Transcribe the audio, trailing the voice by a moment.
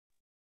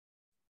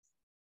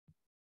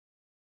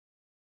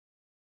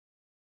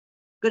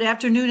Good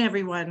afternoon,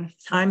 everyone.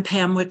 I'm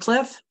Pam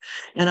Wycliffe,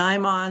 and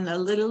I'm on a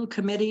little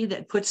committee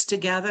that puts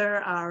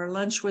together our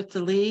lunch with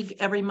the league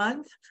every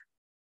month.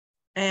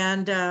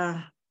 And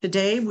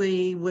today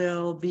we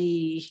will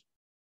be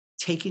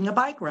taking a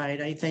bike ride,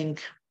 I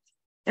think.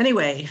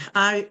 Anyway,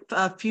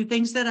 a few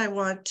things that I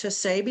want to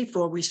say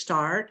before we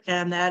start,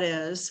 and that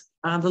is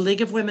the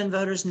League of Women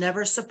Voters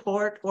never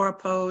support or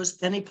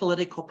oppose any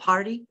political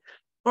party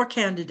or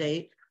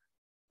candidate.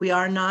 We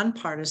are a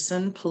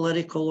nonpartisan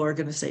political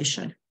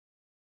organization,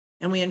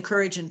 and we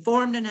encourage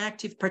informed and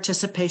active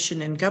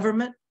participation in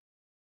government.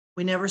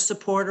 We never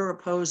support or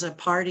oppose a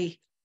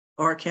party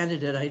or a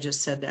candidate. I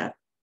just said that.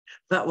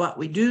 But what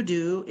we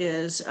do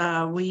is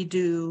we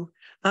do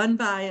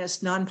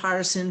unbiased,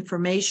 nonpartisan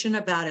information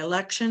about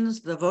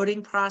elections, the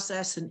voting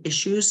process, and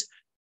issues.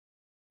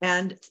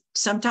 And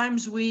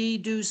sometimes we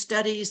do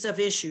studies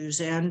of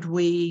issues, and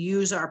we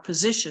use our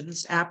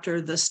positions after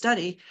the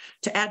study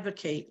to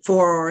advocate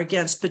for or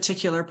against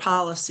particular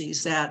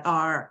policies that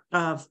are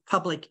of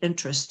public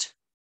interest.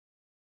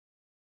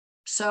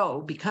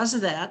 So because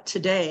of that,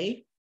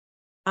 today,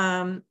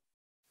 the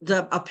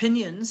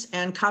opinions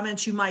and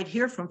comments you might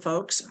hear from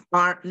folks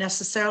aren't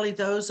necessarily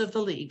those of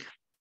the league,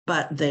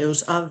 but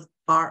those are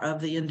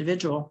of the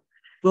individual.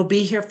 We'll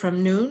be here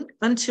from noon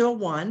until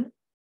 1.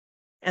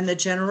 And the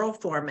general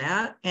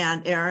format,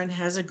 and Aaron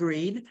has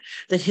agreed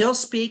that he'll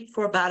speak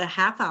for about a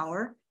half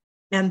hour,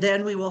 and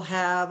then we will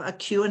have a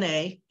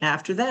Q&A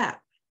after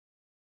that.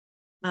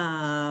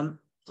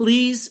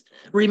 Please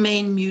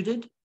remain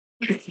muted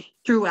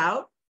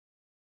throughout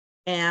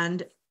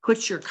and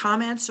put your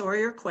comments or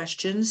your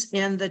questions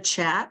in the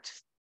chat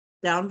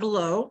down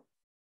below,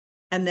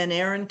 and then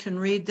Aaron can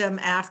read them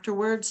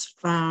afterwards,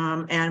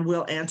 and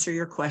we'll answer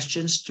your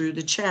questions through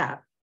the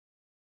chat.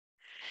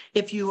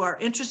 If you are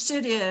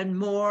interested in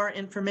more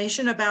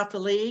information about the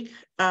league,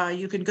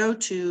 you can go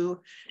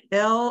to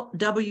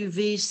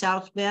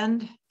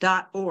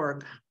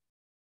lwvsouthbend.org,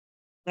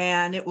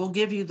 and it will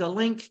give you the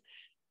link.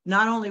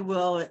 Not only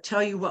will it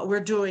tell you what we're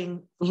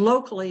doing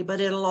locally,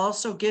 but it'll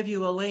also give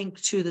you a link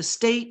to the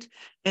state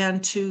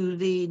and to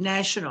the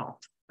National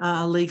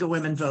League of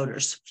Women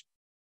Voters.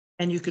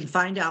 And you can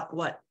find out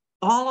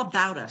all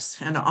about us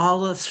and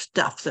all the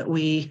stuff that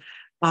we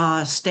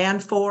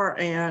stand for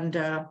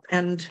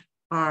and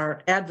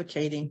are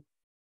advocating.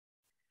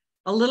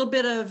 A little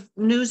bit of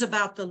news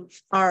about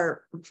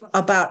our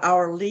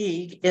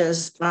league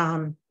is,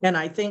 and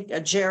I think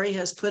Jerry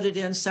has put it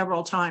in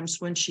several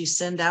times when she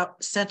sent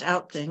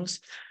out things.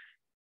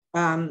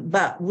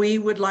 But we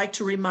would like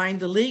to remind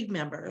the league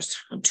members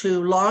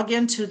to log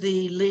into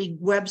the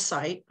league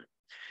website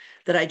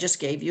that I just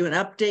gave you and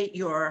update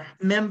your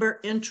member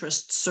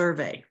interest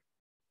survey.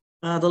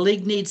 The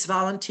league needs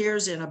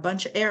volunteers in a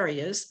bunch of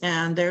areas,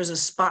 and there's a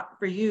spot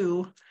for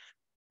you,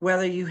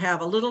 whether you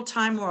have a little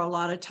time or a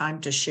lot of time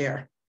to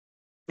share.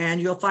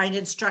 And you'll find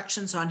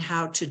instructions on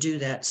how to do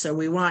that. So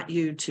we want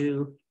you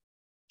to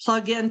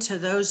plug into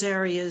those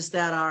areas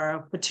that are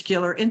of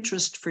particular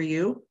interest for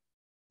you,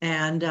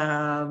 and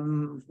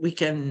we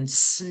can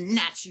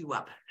snatch you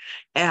up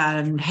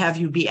and have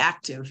you be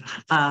active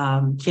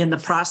in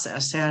the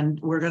process. And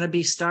we're going to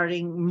be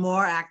starting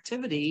more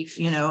activity,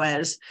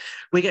 as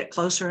we get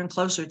closer and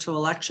closer to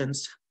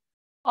elections.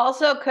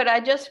 Also, could I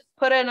just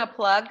put in a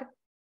plug?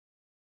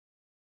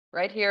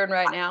 Right here and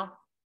right now.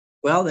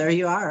 Well, there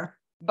you are.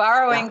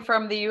 Borrowing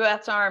from the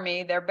U.S.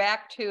 Army, they're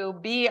back to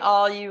be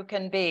all you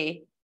can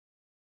be.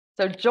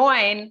 So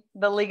join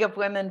the League of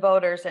Women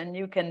Voters and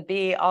you can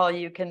be all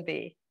you can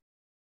be.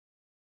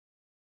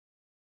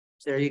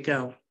 There you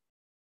go.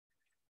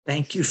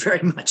 Thank you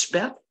very much,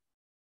 Beth.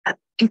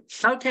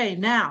 Okay,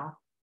 now,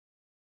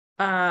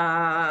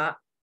 and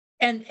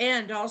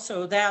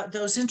also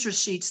those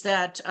interest sheets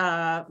that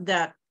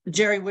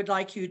Jerry would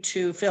like you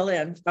to fill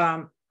in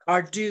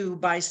are due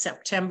by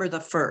September the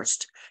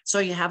 1st. So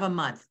you have a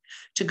month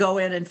to go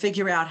in and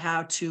figure out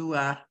how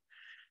to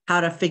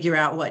figure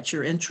out what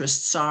your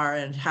interests are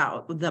and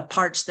how the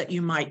parts that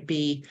you might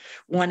be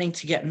wanting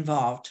to get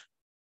involved.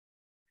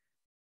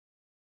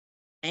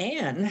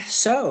 And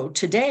so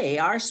today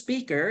our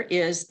speaker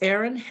is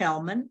Aaron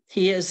Helman.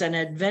 He is an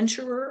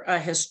adventurer, a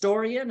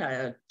historian,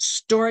 a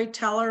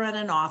storyteller, and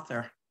an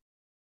author.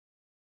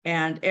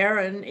 And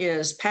Aaron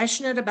is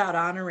passionate about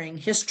honoring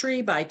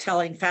history by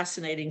telling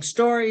fascinating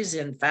stories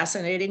in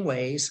fascinating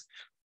ways.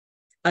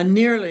 A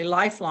nearly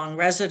lifelong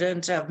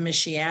resident of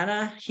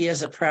Michiana, he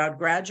is a proud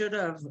graduate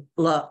of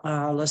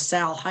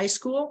LaSalle High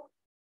School.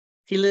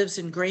 He lives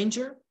in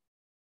Granger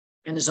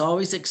and is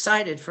always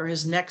excited for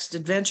his next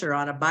adventure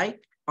on a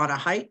bike, on a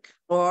hike,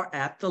 or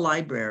at the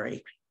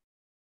library.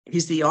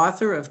 He's the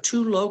author of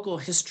 2 local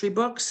history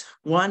books.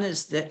 One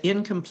is The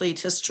Incomplete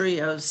History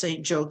of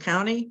St. Joe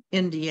County,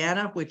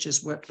 Indiana, which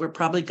is what we're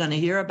probably going to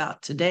hear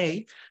about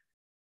today,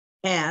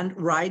 and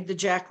Ride the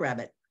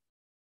Jackrabbit.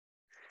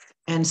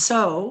 And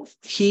so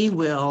he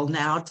will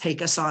now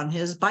take us on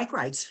his bike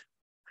rides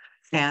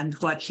and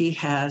what he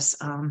has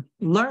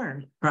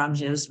learned from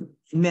his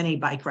many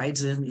bike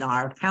rides in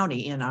our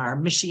county, in our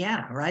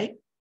Michiana, right?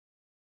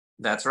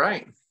 That's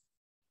right.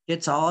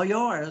 It's all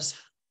yours.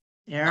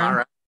 Aaron? All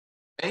right.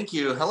 Thank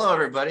you. Hello,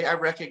 everybody. I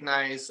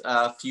recognize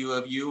a few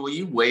of you. Will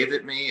you wave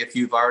at me if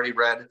you've already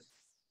read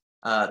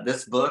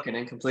this book, An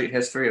Incomplete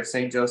History of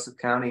St. Joseph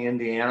County,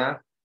 Indiana?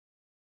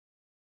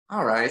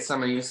 All right,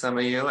 some of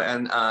you.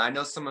 And I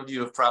know some of you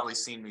have probably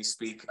seen me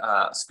speak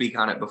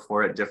on it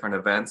before at different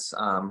events.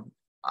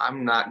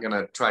 I'm not going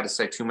to try to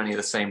say too many of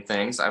the same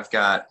things. I'm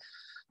going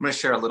to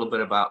share a little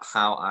bit about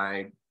how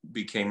I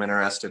became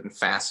interested and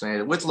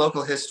fascinated with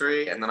local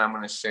history, and then I'm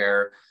going to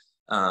share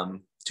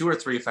two or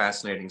three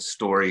fascinating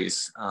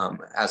stories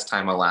as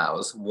time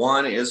allows.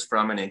 One is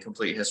from An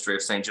Incomplete History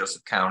of St.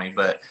 Joseph County,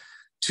 but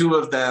two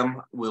of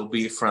them will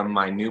be from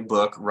my new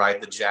book,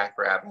 Ride the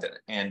Jackrabbit,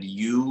 and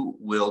you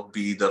will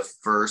be the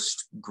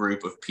first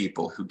group of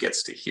people who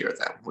gets to hear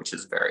them, which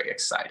is very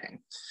exciting.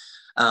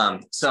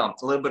 So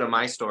a little bit of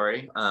my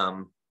story.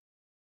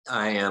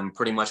 I am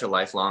pretty much a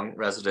lifelong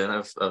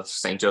resident of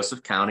St.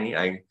 Joseph County.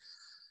 I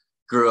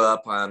grew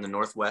up on the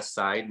northwest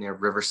side near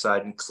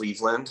Riverside and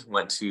Cleveland,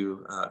 went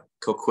to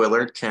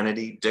Coquillard,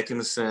 Kennedy,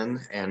 Dickinson,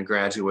 and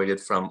graduated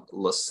from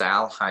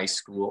LaSalle High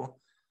School.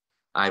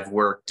 I've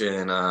worked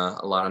in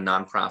a lot of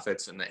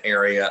nonprofits in the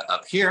area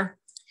up here.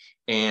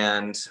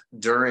 And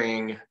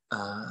during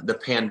the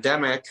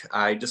pandemic,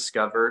 I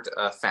discovered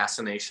a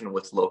fascination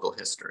with local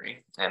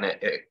history. And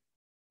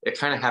it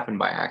kind of happened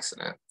by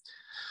accident.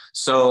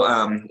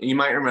 So you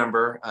might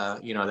remember,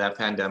 that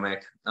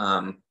pandemic.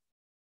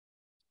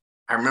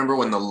 I remember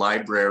when the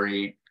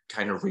library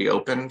kind of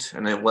reopened,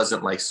 and it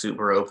wasn't like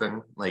super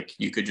open. Like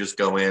you could just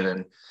go in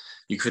and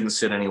you couldn't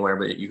sit anywhere,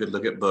 but you could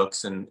look at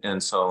books.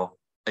 And so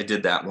I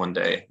did that one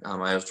day.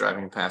 I was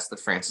driving past the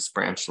Francis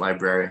Branch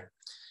Library,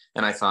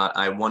 and I thought,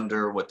 I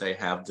wonder what they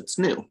have that's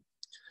new.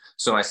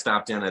 So I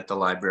stopped in at the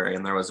library,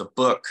 and there was a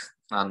book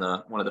on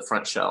one of the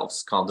front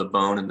shelves called The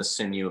Bone and the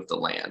Sinew of the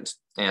Land.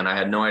 And I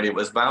had no idea what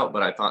it was about,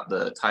 but I thought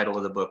the title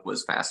of the book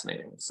was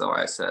fascinating. So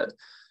I said,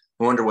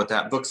 I wonder what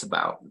that book's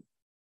about.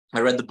 I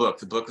read the book.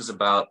 The book was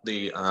about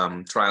the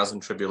trials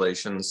and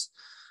tribulations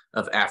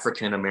of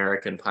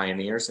African-American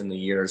pioneers in the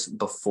years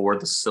before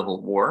the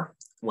Civil War,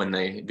 when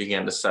they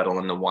began to settle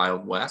in the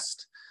Wild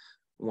West,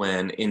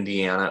 when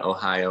Indiana,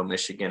 Ohio,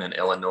 Michigan, and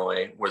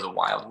Illinois were the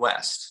Wild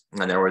West.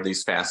 And there were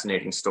these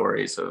fascinating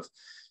stories of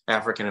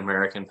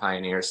African-American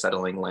pioneers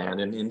settling land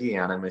in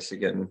Indiana,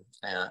 Michigan,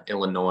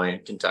 Illinois,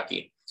 and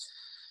Kentucky.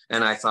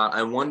 And I thought,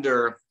 I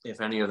wonder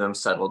if any of them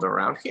settled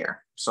around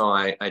here. So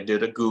I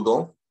did a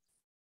Google,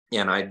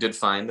 and I did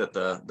find that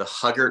the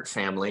Huggart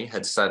family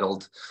had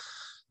settled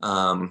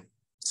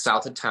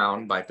south of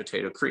town by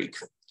Potato Creek,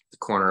 the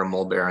corner of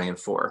Mulberry and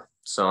 4.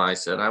 So I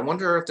said, I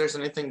wonder if there's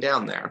anything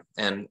down there.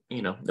 And,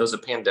 it was a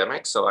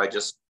pandemic, so I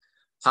just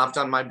hopped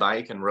on my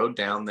bike and rode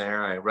down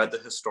there. I read the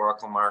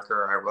historical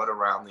marker. I rode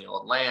around the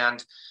old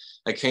land.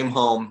 I came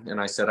home and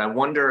I said, I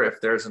wonder if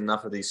there's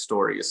enough of these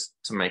stories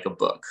to make a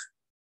book.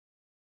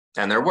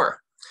 And there were.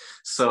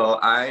 So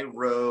I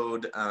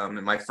rode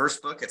in my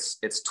first book,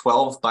 it's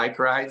 12 bike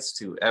rides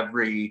to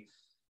every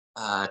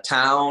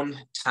town,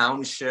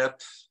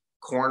 township,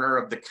 corner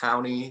of the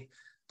county.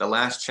 The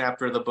last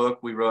chapter of the book,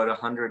 we rode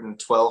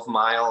 112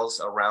 miles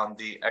around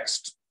the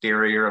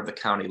exterior of the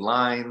county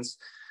lines.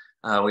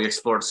 We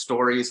explored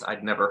stories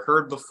I'd never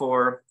heard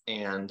before.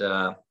 And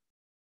I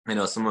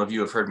know some of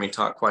you have heard me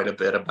talk quite a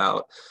bit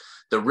about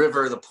the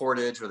river, the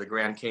Portage, or the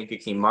Grand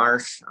Kankakee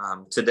Marsh.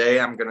 Today,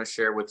 I'm going to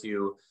share with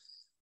you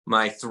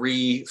my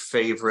 3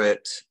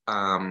 favorite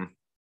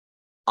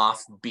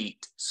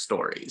offbeat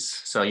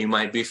stories. So you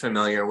might be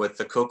familiar with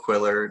the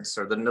Coquillards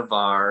or the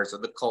Navars or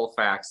the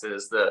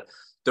Colfaxes,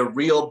 the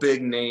real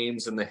big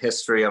names in the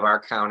history of our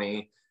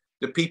county,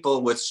 the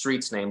people with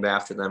streets named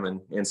after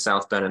them in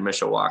South Bend and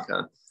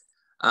Mishawaka.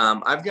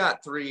 I've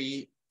got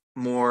 3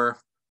 more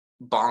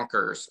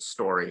bonkers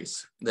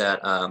stories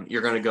that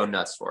you're going to go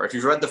nuts for. If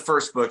you've read the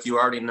first book, you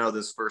already know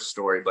this first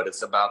story, but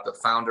it's about the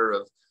founder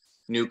of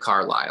New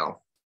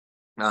Carlisle.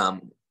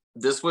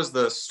 This was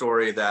the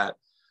story that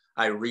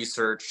I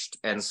researched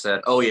and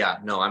said, oh yeah,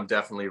 no, I'm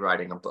definitely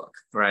writing a book.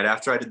 Right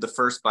after I did the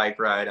first bike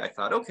ride, I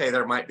thought, okay,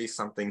 there might be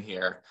something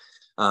here.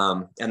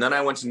 And then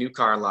I went to New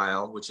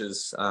Carlisle, which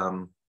is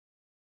a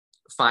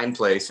fine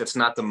place. It's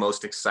not the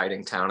most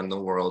exciting town in the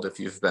world if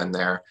you've been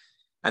there.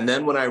 And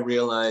then when I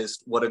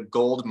realized what a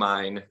gold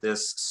mine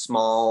this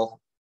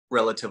small,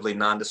 relatively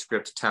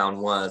nondescript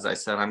town was, I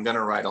said, I'm going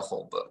to write a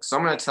whole book. So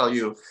I'm going to tell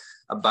you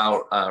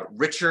about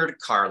Richard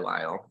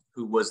Carlisle,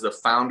 who was the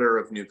founder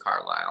of New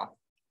Carlisle.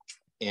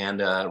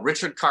 And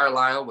Richard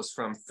Carlisle was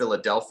from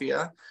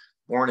Philadelphia,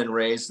 born and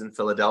raised in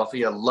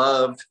Philadelphia,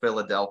 loved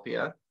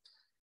Philadelphia.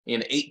 In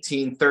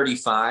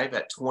 1835,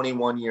 at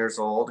 21 years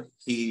old,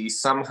 he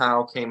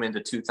somehow came into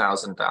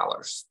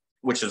 $2,000,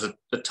 which is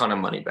a ton of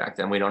money back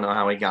then. We don't know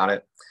how he got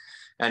it.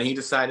 And he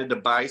decided to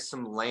buy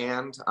some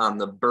land on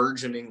the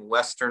burgeoning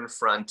western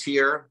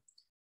frontier.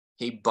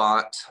 He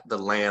bought the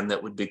land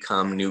that would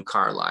become New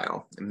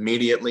Carlisle,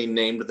 immediately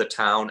named the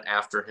town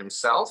after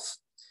himself,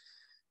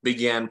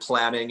 began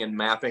planning and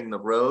mapping the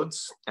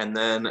roads, and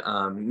then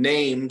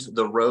named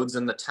the roads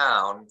in the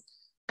town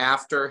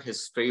after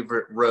his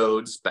favorite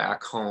roads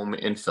back home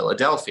in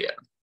Philadelphia.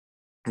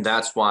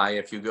 That's why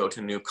if you go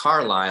to New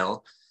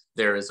Carlisle,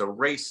 there is a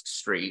race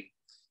street,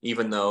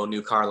 even though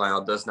New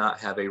Carlisle does not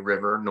have a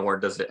river, nor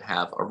does it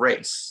have a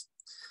race.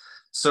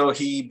 So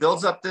he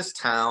builds up this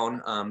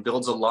town,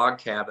 builds a log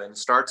cabin,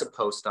 starts a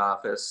post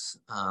office,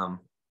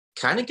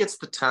 kind of gets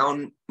the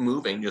town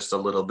moving just a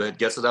little bit,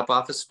 gets it up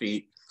off his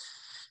feet.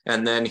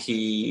 And then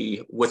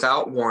he,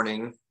 without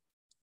warning,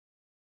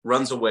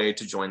 runs away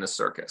to join the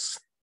circus.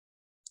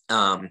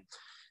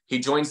 He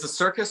joins the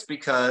circus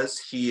because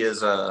he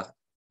is a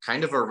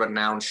kind of a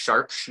renowned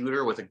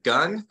sharpshooter with a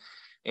gun,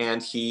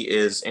 and he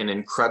is an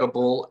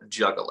incredible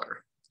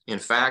juggler. In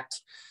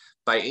fact,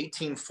 by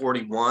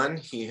 1841,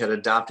 he had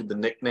adopted the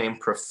nickname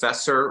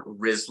Professor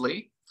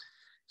Risley.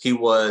 He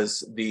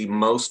was the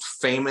most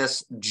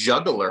famous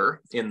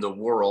juggler in the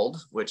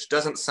world, which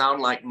doesn't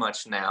sound like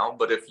much now,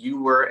 but if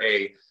you were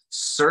a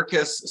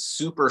circus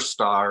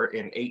superstar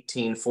in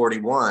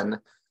 1841,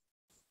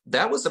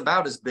 that was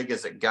about as big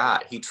as it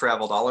got. He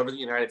traveled all over the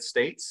United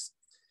States.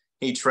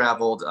 He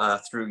traveled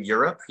through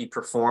Europe. He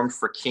performed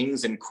for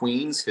kings and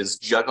queens, his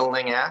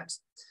juggling act.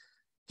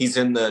 He's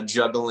in the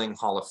Juggling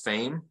Hall of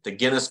Fame. The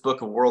Guinness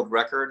Book of World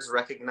Records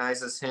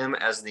recognizes him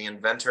as the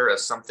inventor of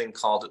something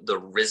called the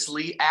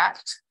Risley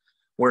Act,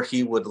 where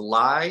he would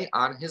lie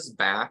on his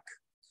back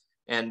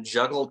and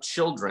juggle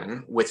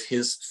children with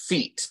his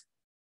feet.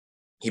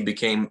 He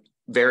became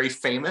very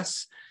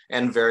famous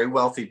and very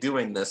wealthy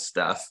doing this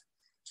stuff.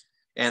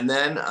 And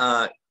then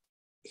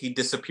he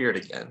disappeared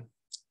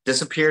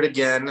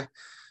again,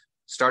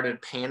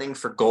 started panning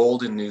for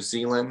gold in New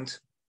Zealand,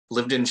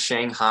 lived in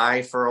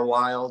Shanghai for a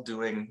while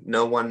doing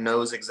no one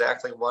knows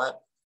exactly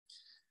what.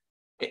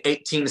 In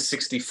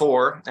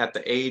 1864, at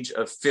the age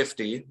of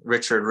 50,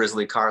 Richard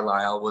Risley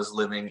Carlisle was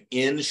living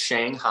in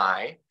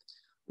Shanghai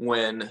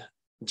when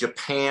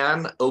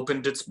Japan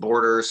opened its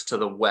borders to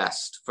the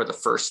West for the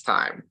first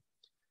time.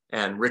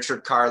 And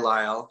Richard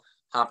Carlisle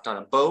hopped on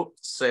a boat,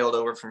 sailed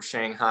over from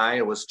Shanghai.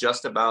 It was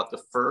just about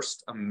the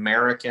first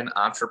American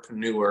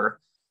entrepreneur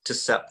to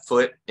set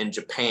foot in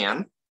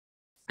Japan.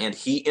 And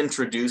he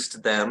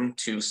introduced them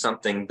to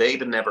something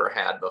they'd never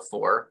had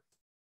before,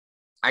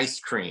 ice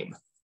cream.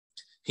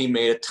 He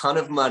made a ton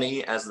of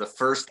money as the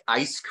first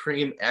ice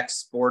cream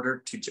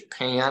exporter to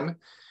Japan.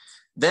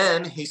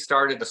 Then he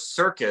started a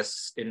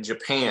circus in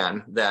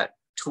Japan that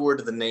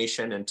toured the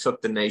nation and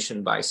took the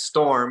nation by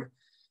storm.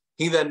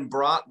 He then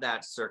brought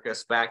that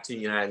circus back to the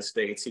United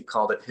States. He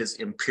called it his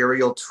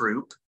Imperial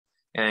Troupe,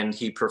 and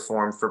he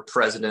performed for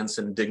presidents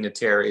and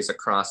dignitaries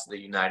across the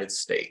United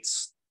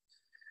States.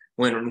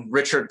 When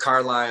Richard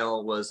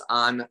Carlisle was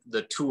on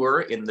the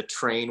tour in the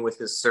train with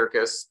his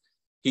circus,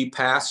 he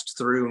passed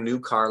through New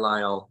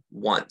Carlisle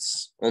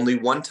once. Only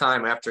one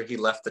time after he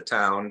left the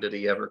town did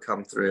he ever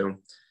come through.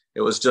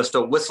 It was just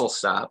a whistle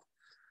stop.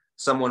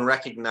 Someone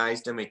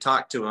recognized him. He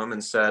talked to him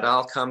and said,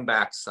 "I'll come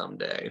back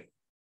someday."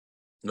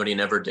 But he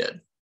never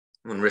did.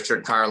 When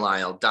Richard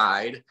Carlisle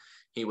died,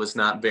 he was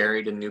not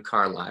buried in New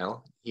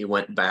Carlisle. He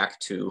went back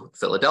to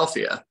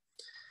Philadelphia,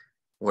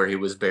 where he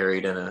was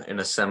buried in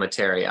a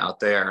cemetery out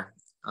there.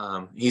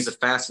 He's a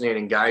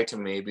fascinating guy to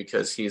me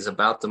because he's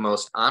about the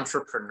most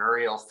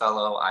entrepreneurial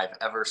fellow I've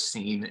ever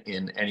seen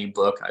in any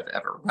book I've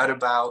ever read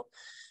about.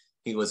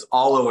 He was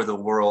all over the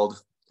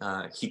world.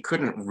 He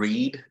couldn't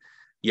read,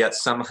 yet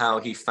somehow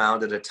he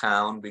founded a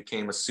town,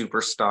 became a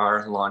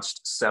superstar,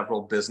 launched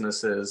several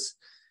businesses,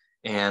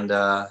 and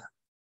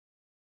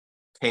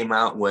came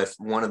out with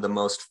one of the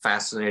most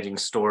fascinating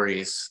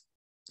stories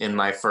in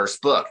my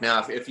first book.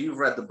 Now, if you've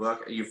read the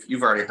book,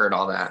 you've already heard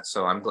all that,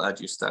 so I'm glad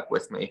you stuck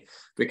with me,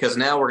 because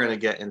now we're going to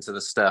get into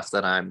the stuff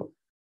that I'm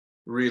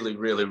really,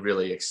 really,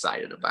 really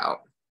excited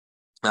about.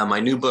 My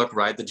new book,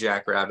 Ride the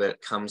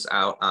Jackrabbit, comes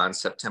out on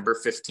September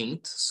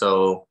 15th,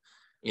 so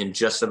in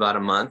just about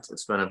a month.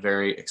 It's been a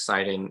very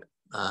exciting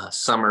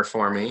summer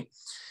for me.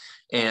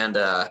 And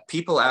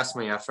people asked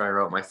me after I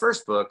wrote my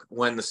first book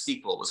when the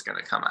sequel was going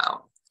to come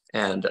out.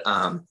 And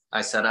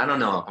I said, I don't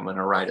know if I'm going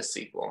to write a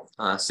sequel.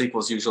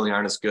 Sequels usually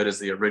aren't as good as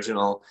the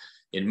original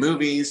in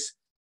movies.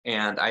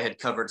 And I had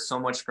covered so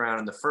much ground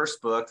in the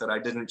first book that I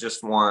didn't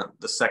just want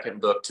the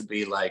second book to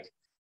be like,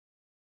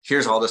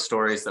 here's all the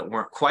stories that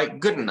weren't quite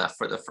good enough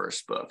for the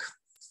first book.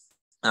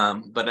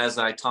 But as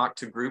I talked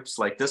to groups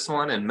like this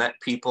one and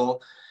met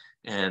people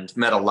and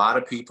met a lot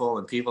of people,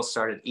 and people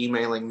started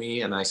emailing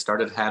me, and I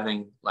started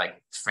having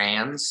like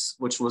fans,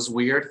 which was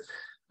weird.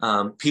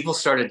 People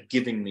started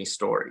giving me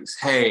stories.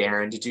 Hey,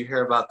 Aaron, did you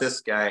hear about this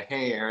guy?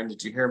 Hey, Aaron,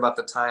 did you hear about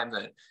the time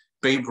that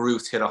Babe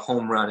Ruth hit a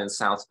home run in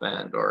South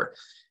Bend? Or,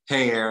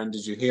 hey, Aaron,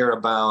 did you hear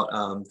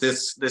about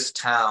this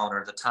town,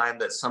 or the time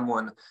that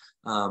someone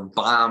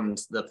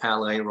bombed the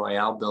Palais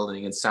Royale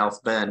building in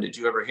South Bend? Did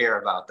you ever hear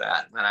about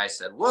that? And I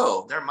said,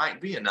 whoa, there might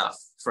be enough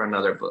for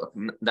another book.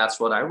 And that's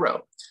what I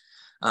wrote.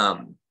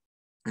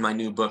 My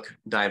new book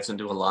dives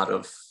into a lot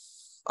of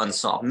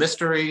unsolved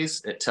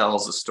mysteries. It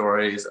tells the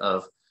stories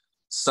of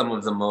some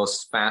of the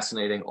most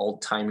fascinating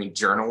old-timey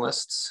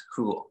journalists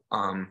who,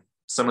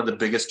 some of the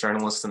biggest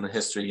journalists in the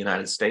history of the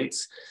United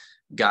States,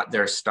 got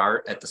their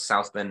start at the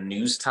South Bend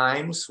News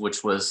Times,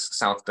 which was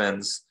South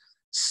Bend's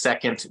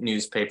second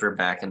newspaper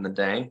back in the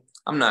day.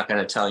 I'm not going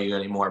to tell you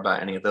any more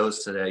about any of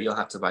those today. You'll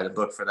have to buy the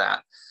book for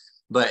that.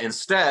 But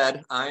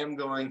instead, I am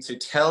going to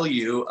tell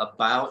you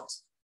about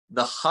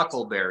the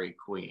Huckleberry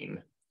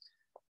Queen.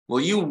 Will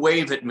you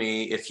wave at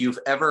me if you've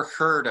ever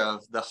heard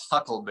of the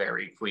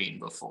Huckleberry Queen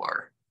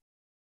before?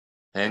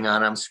 Hang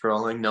on, I'm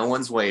scrolling. No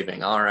one's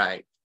waving. All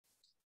right.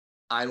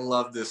 I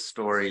love this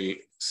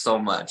story so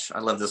much. I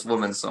love this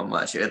woman so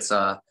much. It's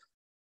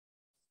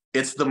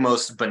the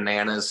most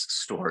bananas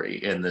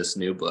story in this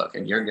new book,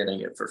 and you're getting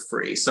it for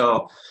free.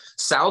 So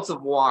south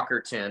of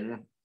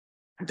Walkerton,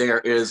 there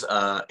is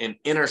an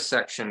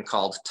intersection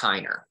called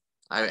Tyner.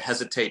 I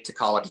hesitate to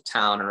call it a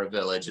town or a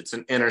village. It's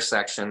an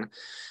intersection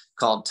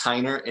called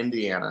Tyner,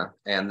 Indiana,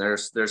 and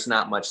there's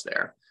not much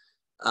there.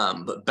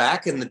 But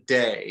back in the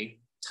day,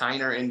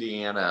 Tyner,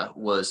 Indiana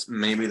was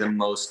maybe the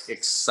most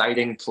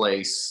exciting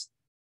place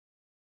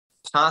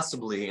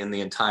possibly in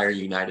the entire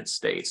United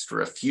States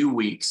for a few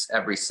weeks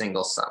every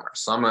single summer.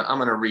 So I'm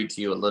going to read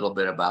to you a little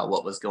bit about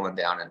what was going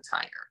down in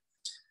Tyner.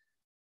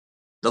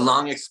 The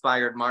long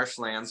expired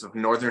marshlands of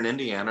northern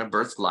Indiana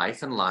birthed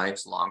life and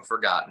lives long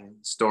forgotten,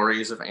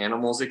 stories of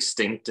animals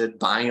extincted,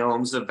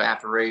 biomes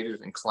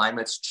evaporated, and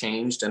climates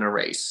changed and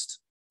erased.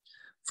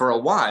 For a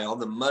while,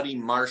 the muddy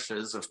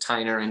marshes of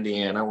Tyner,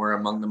 Indiana were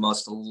among the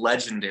most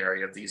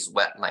legendary of these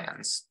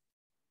wetlands,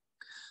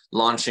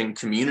 launching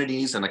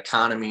communities and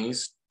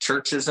economies,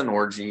 churches and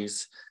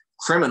orgies,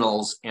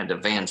 criminals and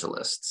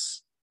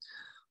evangelists.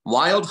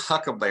 Wild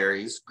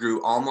huckleberries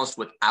grew almost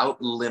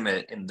without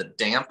limit in the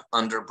damp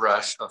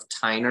underbrush of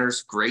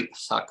Tyner's Great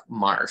Huck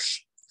Marsh,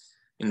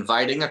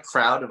 inviting a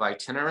crowd of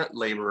itinerant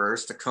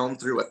laborers to comb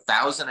through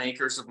 1,000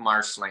 acres of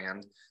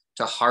marshland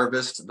to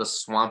harvest the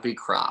swampy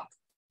crop.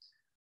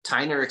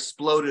 Tyner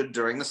exploded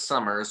during the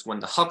summers when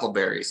the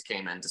huckleberries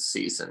came into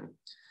season.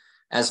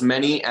 As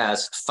many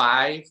as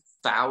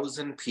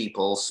 5,000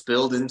 people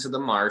spilled into the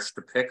marsh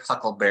to pick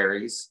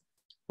huckleberries,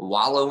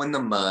 wallow in the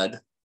mud,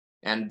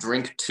 and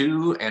drink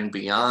to and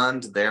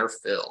beyond their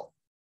fill.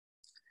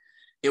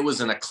 It was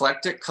an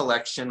eclectic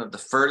collection of the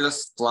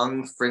furthest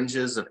flung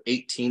fringes of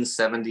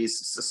 1870s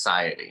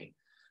society.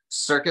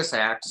 Circus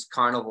acts,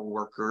 carnival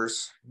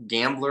workers,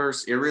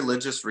 gamblers,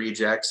 irreligious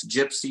rejects,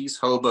 gypsies,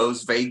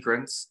 hobos,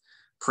 vagrants,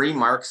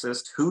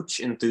 pre-Marxist, hooch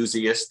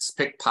enthusiasts,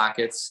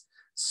 pickpockets,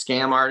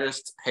 scam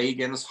artists,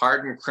 pagans,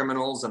 hardened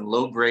criminals, and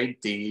low-grade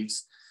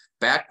thieves,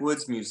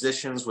 backwoods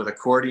musicians with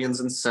accordions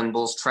and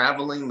cymbals,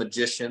 traveling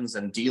magicians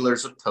and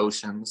dealers of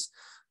potions,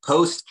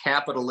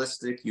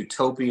 post-capitalistic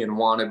utopian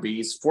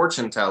wannabes,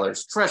 fortune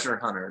tellers, treasure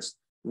hunters,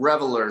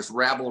 revelers,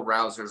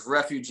 rabble-rousers,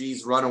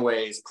 refugees,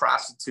 runaways,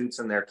 prostitutes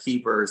and their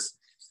keepers,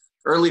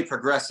 early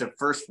progressive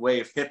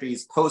first-wave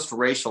hippies,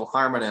 post-racial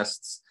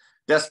harmonists,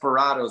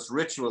 desperados,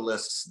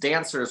 ritualists,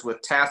 dancers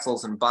with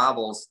tassels and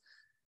baubles,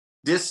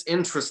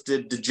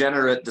 disinterested,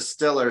 degenerate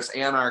distillers,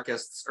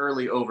 anarchists,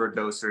 early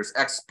overdosers,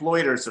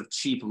 exploiters of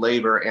cheap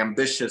labor,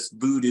 ambitious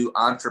voodoo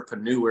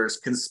entrepreneurs,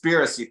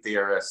 conspiracy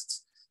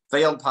theorists,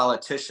 failed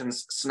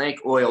politicians, snake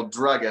oil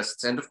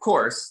druggists, and of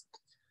course,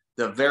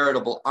 the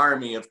veritable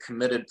army of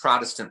committed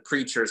Protestant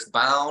preachers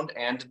bound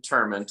and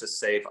determined to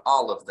save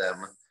all of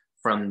them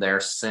from their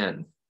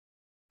sin.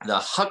 The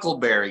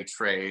huckleberry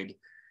trade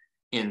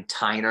in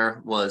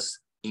Tyner was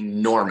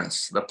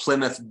enormous. The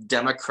Plymouth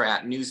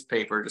Democrat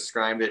newspaper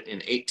described it in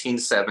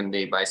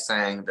 1870 by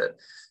saying that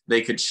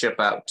they could ship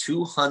out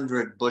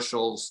 200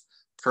 bushels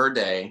per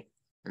day,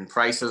 and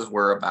prices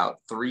were about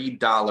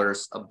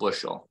 $3 a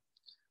bushel.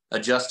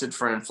 Adjusted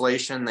for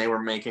inflation, they were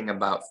making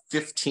about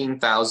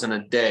 $15,000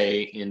 a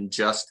day in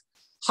just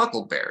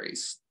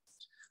huckleberries.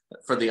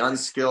 For the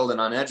unskilled and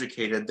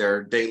uneducated,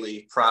 their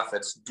daily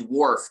profits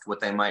dwarfed what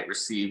they might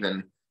receive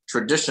in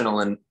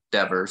traditional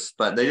endeavors,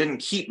 but they didn't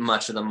keep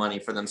much of the money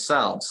for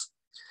themselves.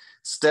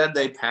 Instead,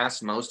 they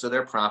passed most of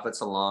their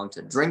profits along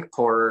to drink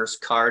pourers,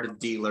 card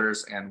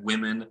dealers, and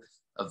women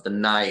of the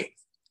night.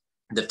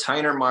 The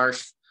Tyner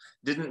Marsh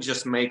didn't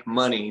just make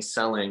money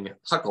selling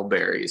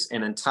huckleberries,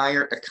 an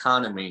entire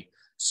economy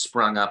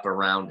sprung up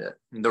around it.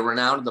 The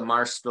renown of the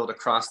marsh spilled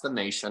across the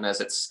nation as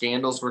its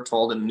scandals were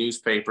told in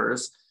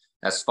newspapers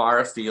as far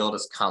afield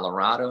as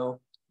Colorado,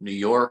 New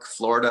York,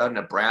 Florida,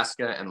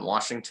 Nebraska, and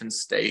Washington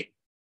state.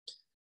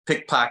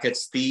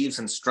 Pickpockets, thieves,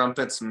 and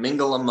strumpets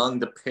mingle among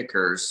the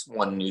pickers,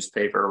 one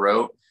newspaper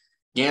wrote.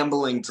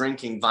 Gambling,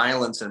 drinking,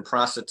 violence, and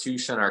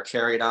prostitution are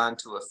carried on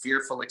to a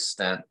fearful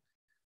extent.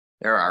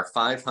 There are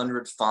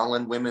 500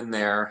 fallen women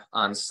there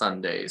on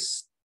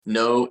Sundays.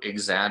 No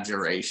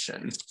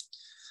exaggeration.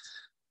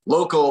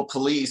 Local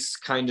police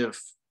kind of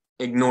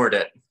ignored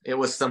it. It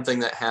was something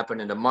that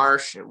happened in the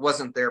marsh. It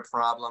wasn't their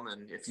problem.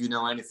 And if you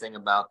know anything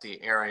about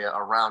the area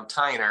around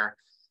Tyner,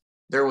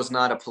 there was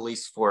not a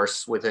police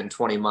force within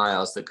 20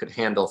 miles that could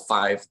handle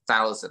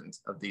 5,000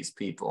 of these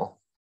people.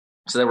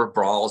 So there were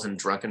brawls and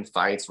drunken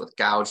fights with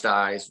gouged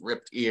eyes,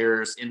 ripped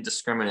ears,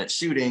 indiscriminate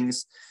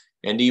shootings,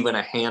 and even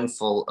a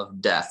handful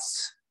of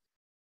deaths.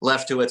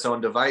 Left to its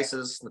own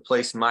devices, the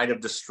place might have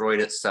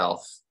destroyed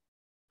itself.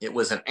 It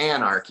was an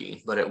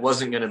anarchy, but it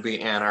wasn't going to be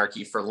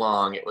anarchy for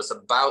long. It was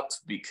about to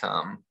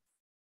become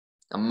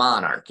a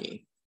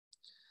monarchy.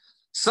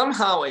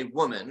 Somehow a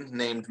woman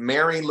named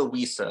Mary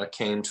Louisa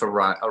came to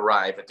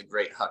arrive at the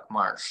Great Huck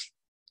Marsh.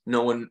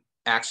 No one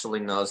actually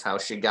knows how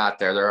she got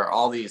there. There are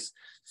all these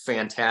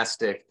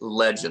fantastic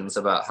legends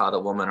about how the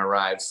woman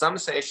arrived. Some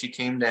say she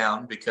came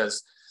down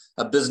because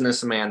a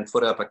businessman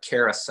put up a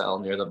carousel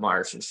near the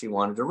marsh and she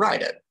wanted to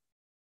ride it.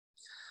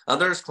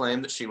 Others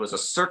claim that she was a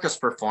circus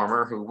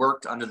performer who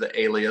worked under the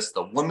alias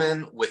the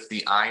Woman with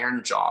the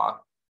Iron Jaw.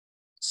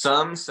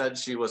 Some said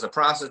she was a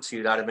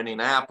prostitute out of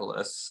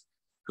Indianapolis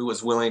who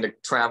was willing to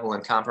travel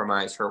and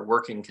compromise her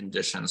working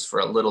conditions for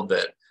a little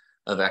bit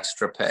of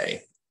extra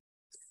pay.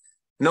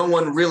 No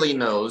one really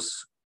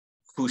knows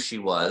who she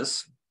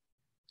was,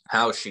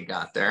 how she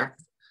got there.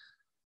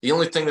 The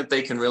only thing that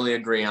they can really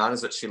agree on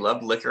is that she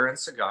loved liquor and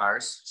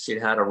cigars,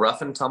 she'd had a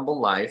rough and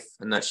tumble life,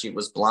 and that she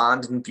was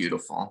blonde and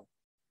beautiful.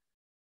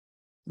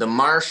 The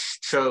marsh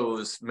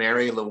chose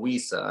Mary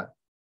Louisa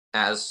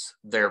as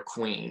their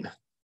queen.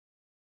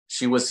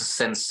 She was a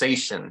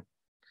sensation.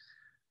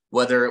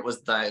 Whether it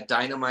was the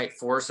dynamite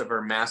force of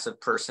her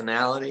massive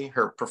personality,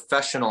 her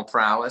professional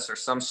prowess, or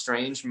some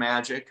strange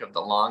magic of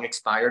the long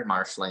expired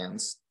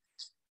marshlands,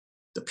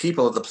 the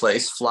people of the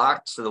place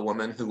flocked to the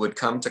woman who would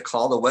come to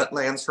call the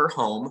wetlands her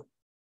home,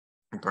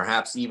 and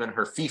perhaps even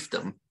her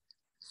fiefdom.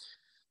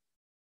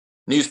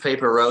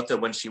 Newspaper wrote that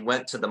when she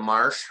went to the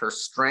marsh, her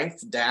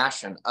strength,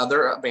 dash, and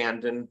other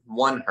abandon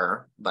won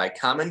her, by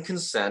common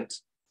consent,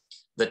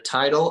 the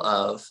title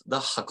of the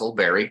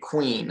Huckleberry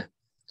Queen,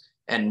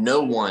 and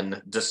no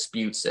one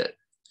disputes it.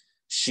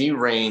 She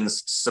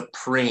reigns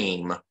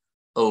supreme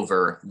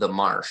over the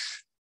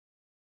marsh.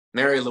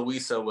 Mary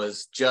Louisa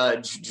was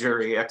judge,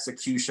 jury,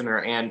 executioner,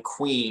 and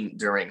queen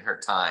during her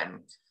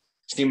time.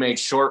 She made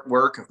short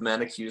work of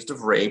men accused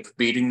of rape,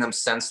 beating them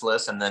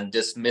senseless and then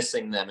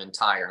dismissing them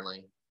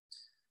entirely.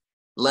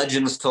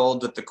 Legends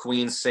told that the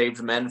queen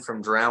saved men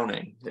from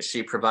drowning, that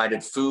she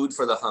provided food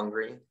for the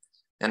hungry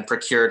and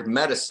procured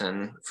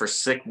medicine for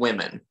sick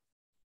women.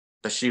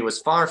 But she was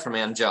far from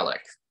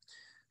angelic.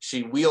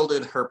 She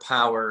wielded her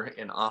power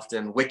in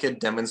often wicked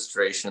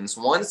demonstrations,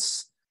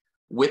 once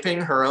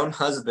whipping her own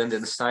husband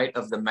in sight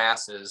of the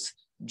masses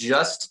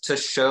just to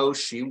show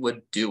she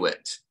would do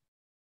it.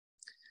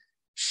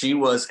 She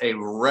was a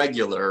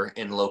regular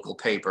in local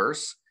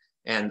papers,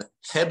 and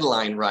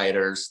headline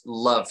writers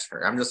loved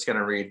her. I'm just going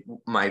to read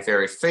my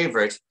very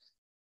favorite.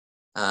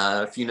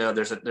 If you know,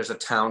 there's a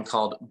town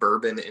called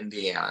Bourbon,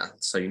 Indiana.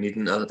 So you need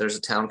to know that there's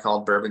a town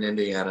called Bourbon,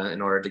 Indiana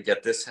in order to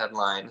get this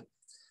headline.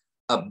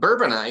 A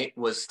Bourbonite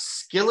was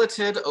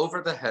skilleted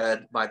over the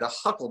head by the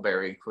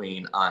Huckleberry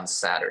Queen on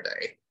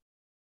Saturday.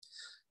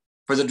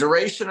 For the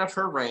duration of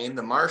her reign,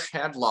 the marsh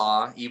had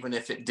law, even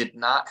if it did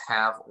not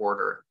have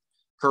order.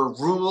 Her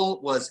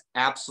rule was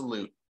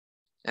absolute.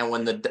 And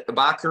when the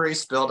debauchery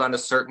spilled onto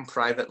certain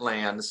private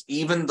lands,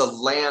 even the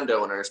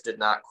landowners did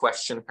not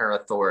question her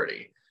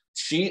authority.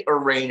 She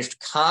arranged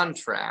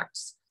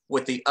contracts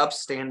with the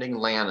upstanding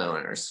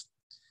landowners.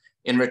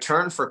 In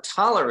return for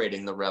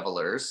tolerating the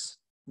revelers,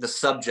 the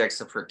subjects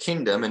of her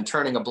kingdom, and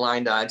turning a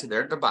blind eye to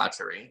their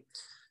debauchery,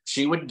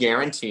 she would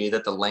guarantee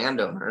that the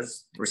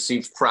landowners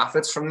received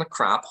profits from the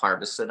crop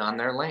harvested on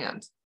their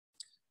land.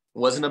 It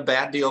wasn't a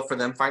bad deal for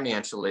them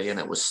financially, and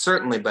it was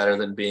certainly better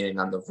than being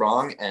on the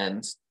wrong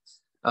end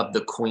of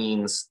the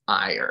queen's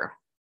ire.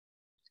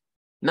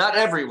 Not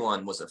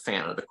everyone was a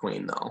fan of the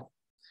queen, though.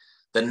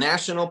 The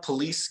National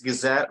Police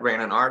Gazette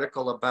ran an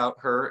article about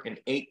her in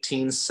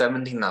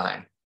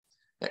 1879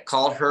 that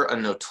called her a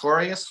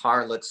notorious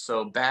harlot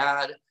so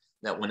bad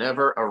that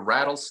whenever a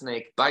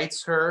rattlesnake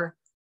bites her,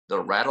 the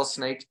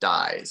rattlesnake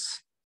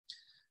dies.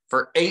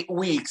 For 8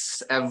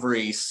 weeks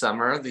every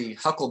summer, the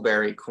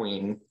Huckleberry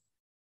Queen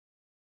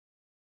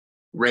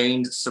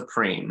reigned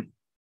supreme.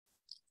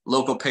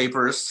 Local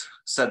papers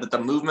said that the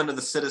movement of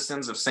the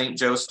citizens of St.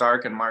 Joe,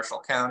 Stark, and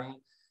Marshall County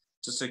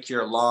to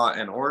secure law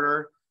and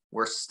order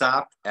were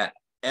stopped at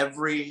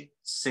every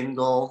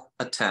single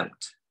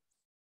attempt.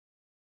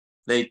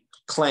 They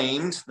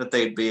claimed that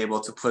they'd be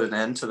able to put an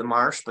end to the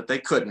marsh, but they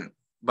couldn't.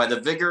 By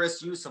the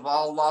vigorous use of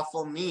all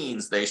lawful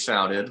means, they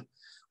shouted,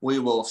 we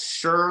will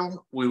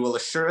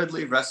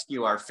assuredly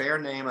rescue our fair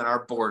name and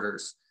our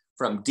borders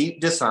from deep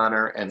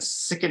dishonor and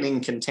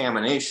sickening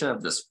contamination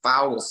of this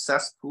foul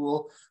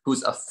cesspool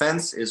whose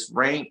offense is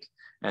rank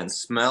and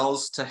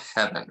smells to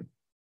heaven.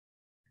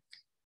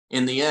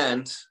 In the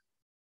end,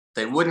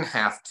 they wouldn't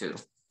have to.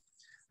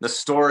 The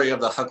story of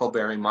the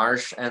Huckleberry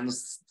Marsh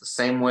ends the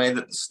same way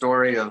that the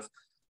story of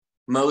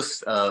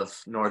most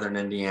of northern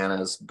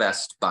Indiana's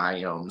best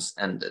biomes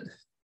ended.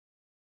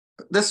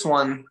 This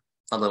one,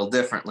 a little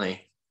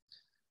differently.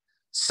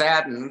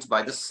 Saddened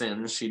by the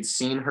sin she'd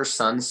seen her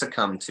son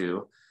succumb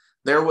to,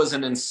 there was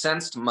an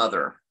incensed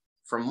mother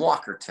from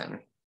Walkerton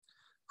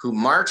who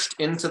marched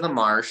into the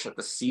marsh at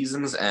the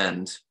season's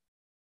end,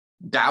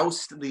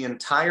 doused the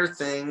entire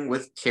thing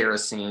with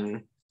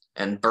kerosene,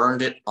 and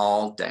burned it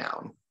all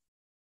down.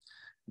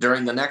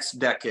 During the next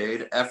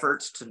decade,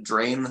 efforts to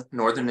drain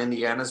northern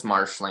Indiana's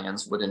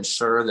marshlands would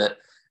ensure that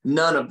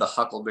none of the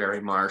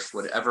Huckleberry Marsh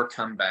would ever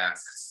come back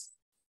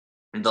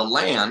The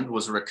land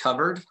was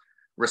recovered,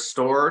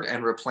 restored,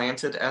 and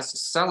replanted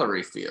as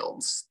celery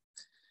fields.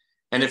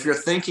 And if you're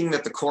thinking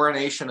that the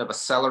coronation of a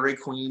celery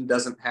queen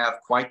doesn't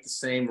have quite the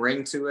same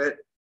ring to it,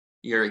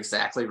 you're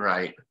exactly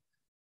right.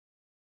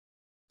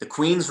 The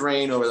queen's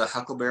reign over the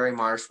Huckleberry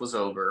Marsh was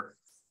over,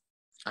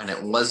 and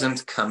it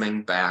wasn't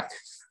coming back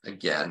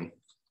again.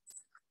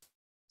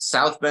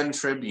 South Bend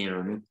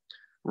Tribune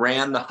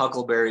ran the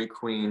Huckleberry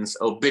Queen's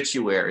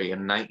obituary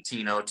in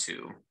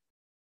 1902.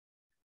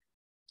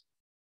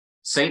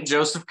 St.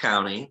 Joseph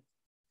County,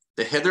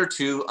 the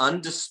hitherto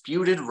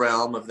undisputed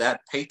realm of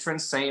that patron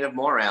saint of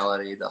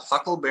morality, the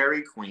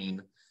Huckleberry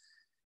Queen,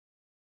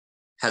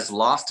 has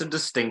lost a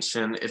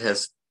distinction it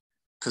has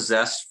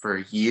possessed for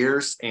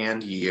years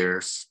and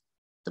years.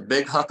 The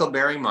Big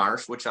Huckleberry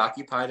Marsh, which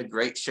occupied a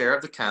great share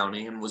of the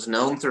county and was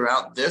known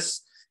throughout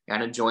this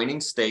and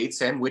adjoining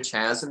states, and which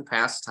has in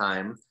past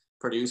time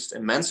produced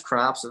immense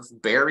crops of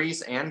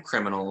berries and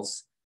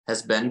criminals,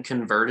 has been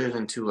converted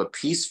into a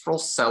peaceful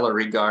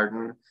celery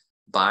garden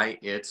by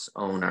its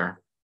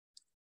owner.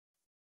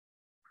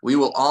 We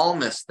will all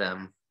miss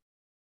them.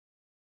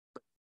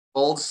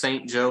 Old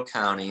St. Joe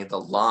County, the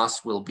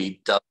loss will be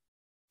double.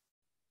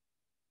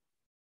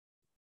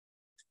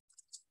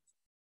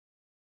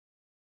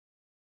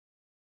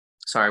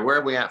 Sorry, where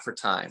are we at for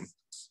time?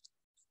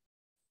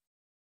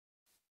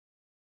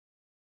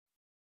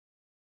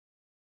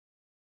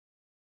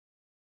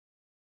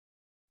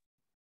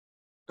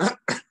 I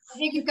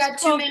think you've got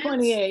 2 minutes.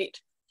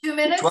 12:28. 2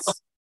 minutes?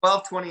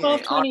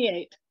 12:28.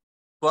 12:28.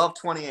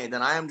 12:28.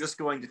 Then I am just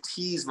going to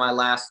tease my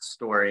last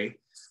story.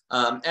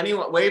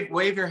 Anyone,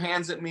 wave your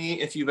hands at me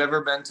if you've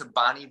ever been to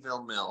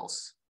Bonneyville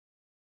Mills.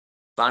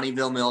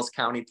 Bonneyville Mills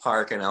County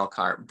Park in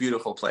Elkhart.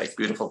 Beautiful place,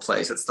 beautiful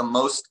place. It's the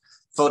most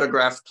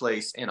photographed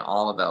place in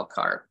all of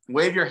Elkhart.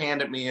 Wave your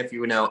hand at me if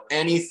you know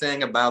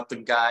anything about the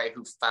guy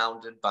who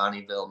founded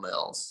Bonneyville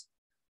Mills.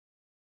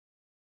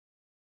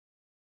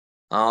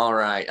 All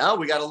right. Oh,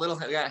 we got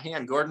a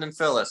hand, Gordon and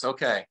Phyllis.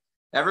 Okay.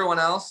 Everyone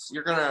else,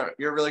 you're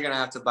really gonna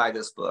have to buy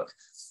this book.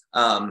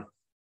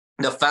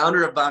 The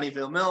founder of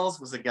Bonneyville Mills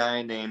was a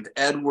guy named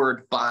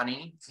Edward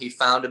Bonney. He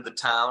founded the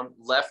town,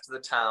 left the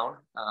town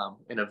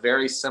in a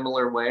very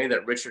similar way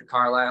that Richard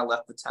Carlisle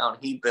left the town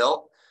he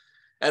built.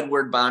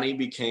 Edward Bonney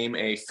became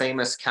a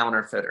famous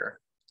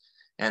counterfeiter.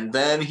 And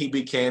then he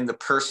became the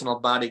personal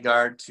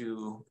bodyguard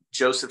to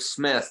Joseph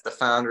Smith, the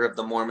founder of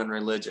the Mormon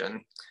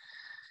religion.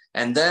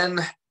 And then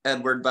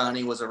Edward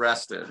Bonney was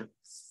arrested.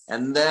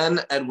 And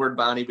then Edward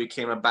Bonney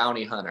became a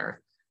bounty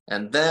hunter.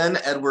 And then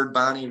Edward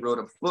Bonney wrote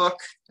a book,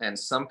 and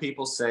some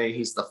people say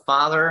he's the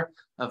father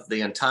of the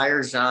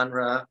entire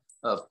genre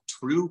of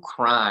true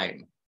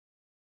crime.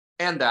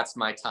 And that's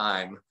my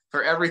time.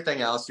 For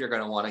everything else, you're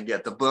going to want to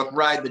get the book,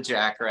 Ride the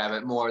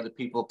Jackrabbit, more of the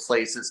people,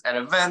 places, and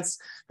events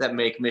that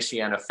make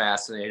Michiana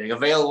fascinating.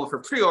 Available for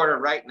pre-order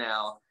right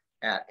now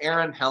at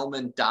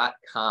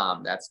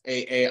aaronhelman.com. That's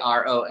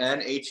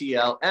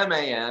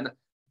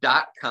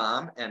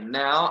AARONHELMAN.com. And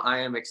now I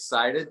am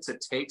excited to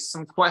take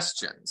some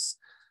questions.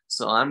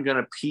 So I'm going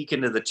to peek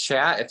into the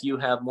chat. If you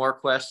have more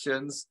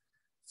questions,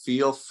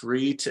 feel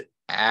free to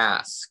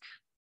ask.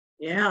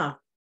 Yeah.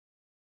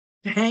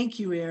 Thank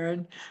you,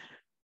 Aaron.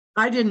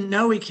 I didn't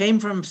know we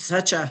came from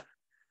such an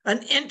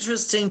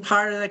interesting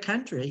part of the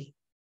country.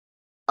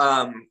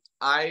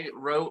 I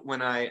wrote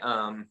when I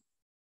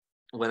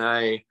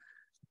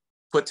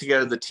put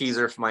together the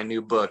teaser for my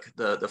new book,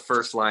 the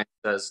first line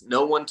says,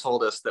 "No one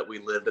told us that we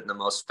lived in the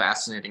most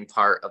fascinating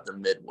part of the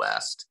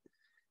Midwest."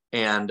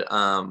 And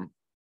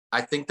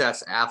I think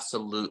that's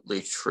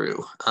absolutely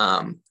true.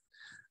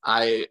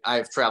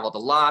 I've traveled a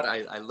lot.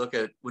 I look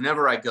at,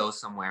 whenever I go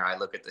somewhere, I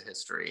look at the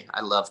history.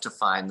 I love to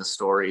find the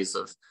stories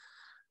of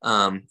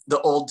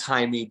the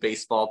old-timey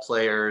baseball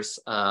players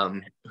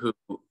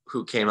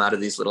who came out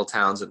of these little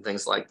towns and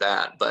things like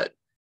that. But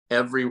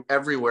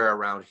everywhere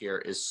around here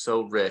is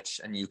so rich,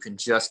 and you can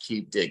just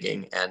keep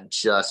digging and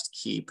just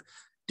keep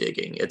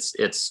digging.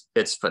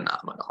 It's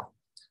phenomenal.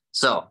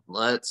 So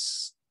let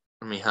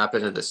me hop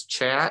into this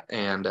chat,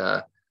 and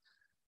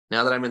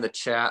now that I'm in the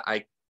chat,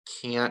 I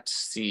can't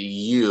see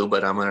you,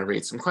 but I'm going to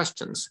read some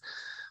questions.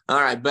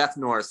 All right, Beth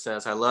North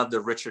says, "I love the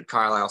Richard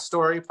Carlisle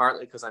story,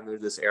 partly because I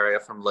moved to this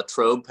area from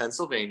Latrobe,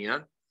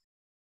 Pennsylvania,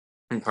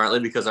 and partly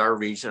because our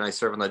region, I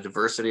serve on the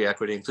Diversity,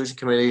 Equity, Inclusion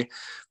Committee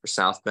for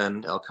South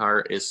Bend.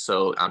 Elkhart is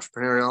so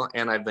entrepreneurial,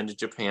 and I've been to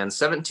Japan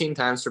 17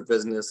 times for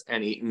business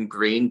and eaten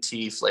green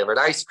tea flavored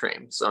ice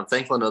cream. So I'm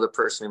thankful to know the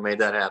person who made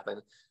that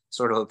happen,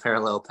 sort of a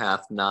parallel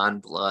path,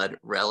 non-blood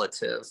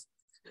relative."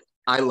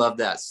 I love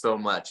that so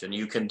much, and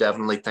you can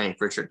definitely thank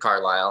Richard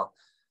Carlisle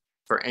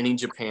for any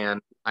Japan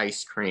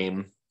ice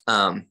cream.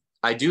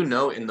 I do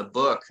know in the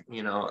book,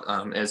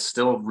 it's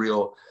still a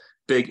real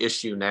big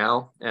issue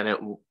now, and it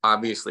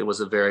obviously was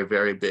a very,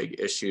 very big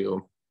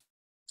issue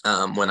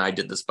when I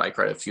did this bike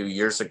ride a few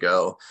years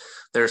ago.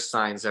 There's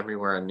signs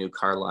everywhere in New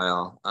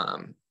Carlisle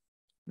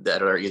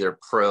that are either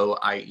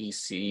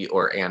pro-IEC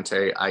or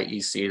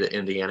anti-IEC, the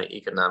Indiana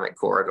Economic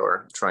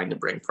Corridor, trying to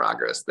bring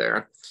progress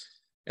there.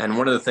 And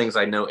one of the things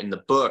I note in the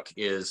book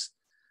is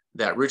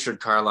that Richard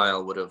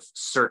Carlisle would have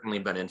certainly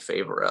been in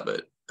favor of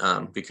it,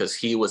 because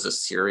he was a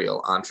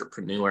serial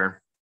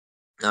entrepreneur.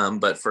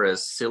 But for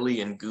as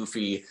silly and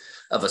goofy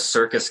of a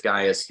circus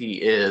guy as he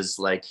is,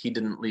 like, he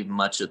didn't leave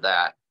much of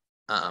that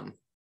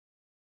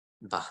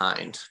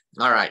behind.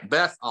 All right.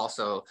 Beth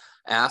also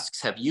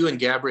asks, have you and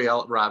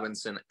Gabrielle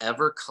Robinson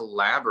ever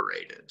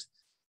collaborated?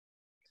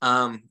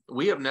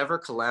 We have never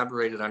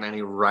collaborated on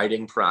any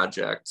writing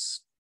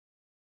projects,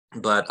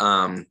 but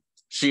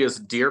she is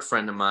a dear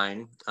friend of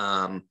mine,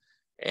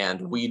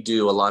 and we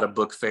do a lot of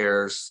book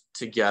fairs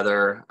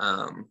together,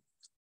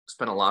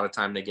 spend a lot of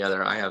time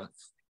together. I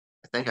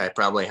think I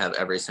probably have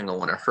every single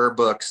one of her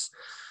books.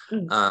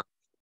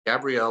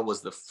 Gabrielle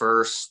was the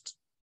first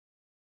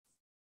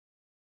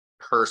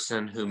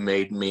person who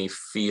made me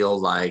feel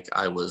like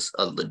I was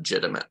a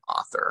legitimate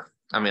author.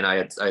 I mean, I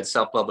had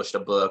self-published a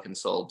book and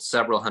sold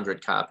several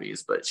hundred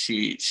copies, but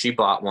she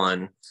bought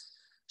one,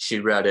 she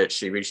read it,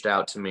 she reached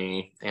out to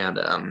me and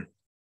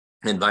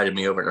invited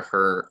me over to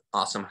her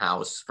awesome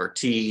house for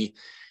tea,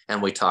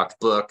 and we talked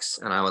books,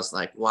 and I was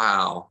like,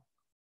 wow,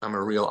 I'm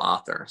a real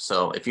author.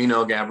 So if you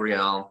know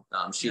Gabrielle,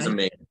 she's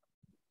amazing.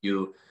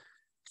 You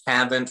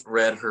haven't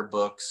read her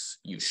books,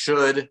 you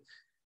should,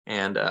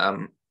 and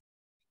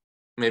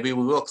maybe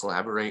we will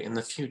collaborate in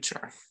the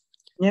future.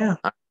 Yeah.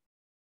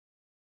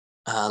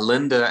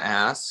 Linda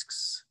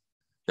asks,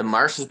 the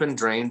marsh has been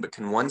drained, but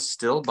can one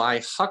still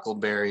buy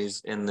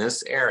huckleberries in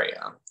this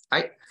area?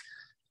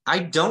 I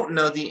don't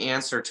know the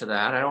answer to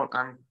that.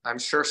 I'm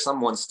sure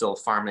someone's still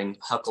farming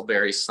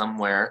huckleberries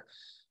somewhere.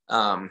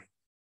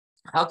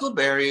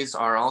 Huckleberries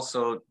are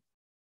also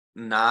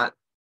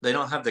they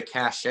don't have the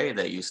cachet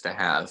they used to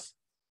have.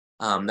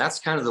 That's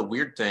kind of the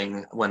weird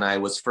thing when I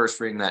was first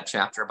reading that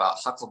chapter about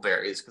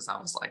huckleberries, because I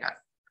was like,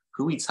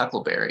 who eats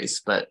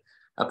huckleberries? But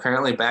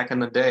apparently back in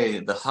the day,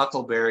 the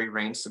huckleberry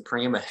reigned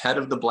supreme ahead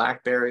of the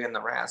blackberry and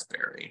the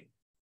raspberry.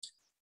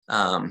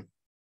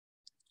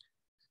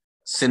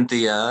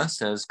 Cynthia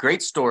says,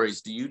 great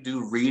stories. Do you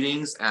do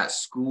readings at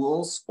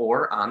schools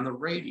or on the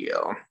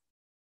radio?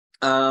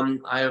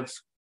 I've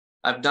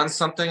done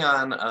something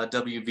on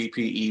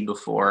WVPE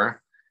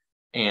before,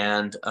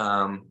 and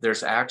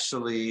there's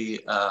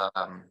actually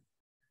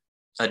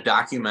a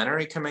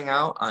documentary coming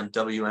out on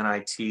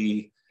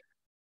WNIT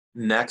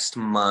next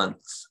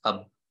month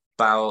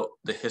about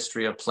the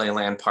history of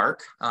Playland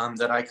Park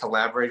that I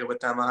collaborated with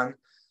them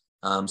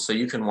on. So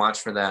you can watch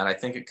for that. I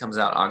think it comes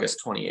out August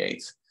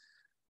 28th.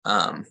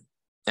 And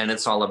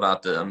it's all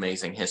about the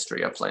amazing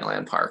history of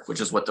Playland Park,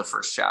 which is what the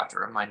first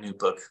chapter of my new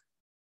book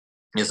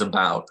is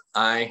about.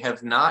 I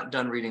have not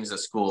done readings at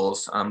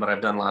schools, but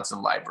I've done lots of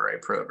library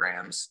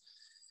programs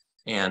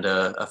and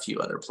a few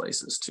other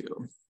places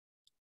too.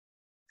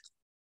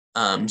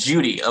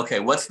 Judy, okay,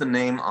 what's the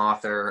name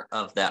author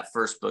of that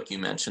first book you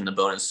mentioned, The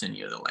Bone and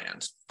Sinew of the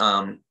Land?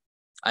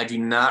 I do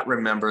not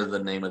remember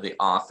the name of the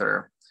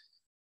author.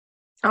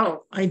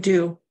 Oh, I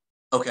do.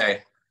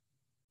 Okay.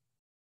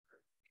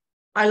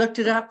 I looked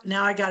it up.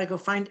 Now I got to go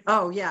find.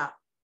 Oh, yeah.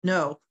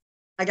 No,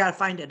 I got to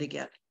find it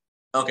again.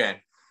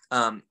 Okay.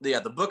 Yeah,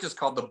 the book is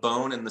called The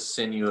Bone and the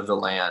Sinew of the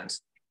Land.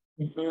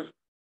 Mm-hmm.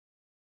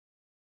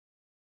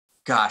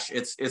 Gosh,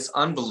 it's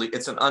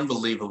an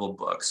unbelievable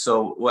book.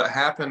 So what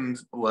happened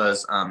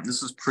was,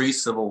 this was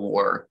pre-Civil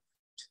War.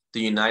 The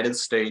United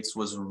States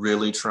was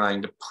really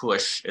trying to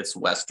push its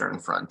Western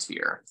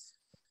frontier.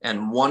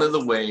 And one of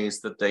the ways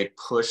that they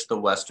pushed the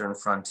Western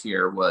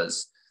frontier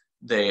was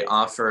they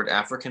offered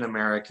African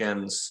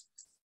Americans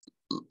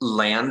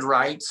land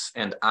rights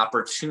and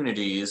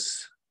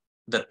opportunities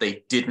that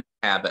they didn't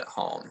have at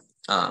home.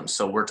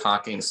 So we're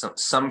talking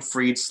some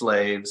freed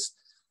slaves,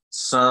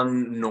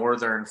 some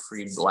northern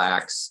freed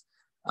blacks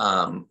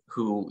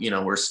who,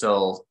 were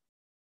still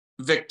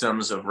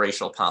victims of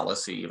racial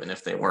policy, even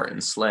if they weren't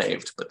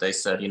enslaved. But they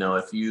said,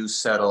 if you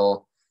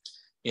settle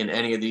in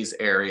any of these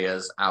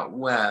areas out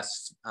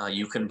west,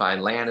 you can buy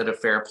land at a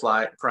fair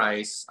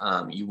price.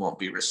 You won't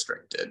be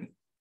restricted.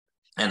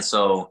 And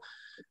so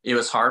it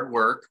was hard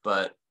work,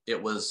 but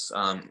it was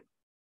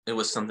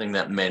something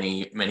that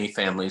many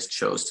families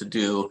chose to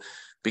do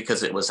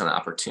because it was an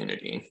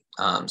opportunity.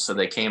 So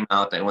they came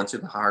out, they went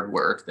through the hard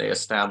work, they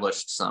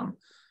established some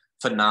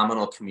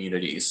phenomenal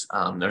communities.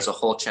 There's a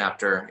whole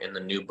chapter in the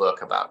new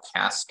book about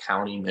Cass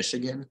County,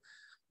 Michigan,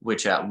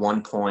 which at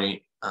one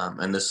point,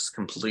 and this is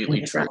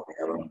completely true,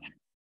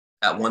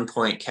 at one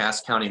point,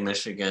 Cass County,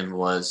 Michigan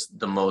was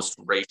the most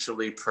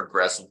racially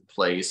progressive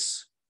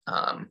place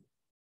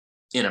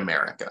in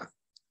America,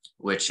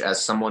 which,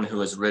 as someone who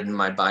has ridden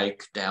my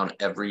bike down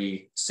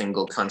every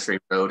single country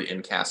road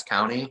in Cass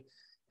County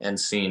and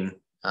seen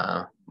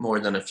more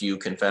than a few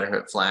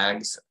Confederate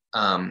flags,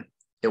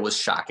 it was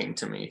shocking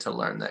to me to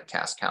learn that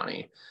Cass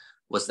County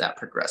was that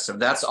progressive.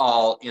 That's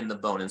all in the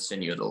Bone and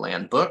Sinew of the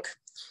Land book.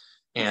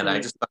 And I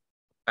just thought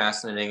it was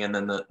fascinating. And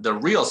then the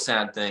real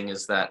sad thing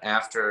is that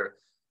after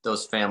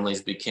those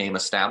families became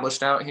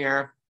established out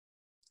here,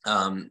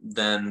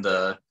 then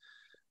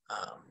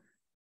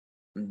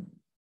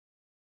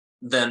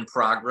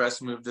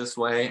progress moved this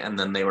way, and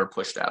then they were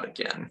pushed out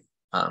again.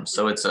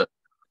 So it's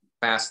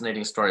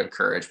fascinating story of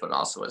courage, but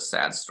also a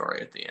sad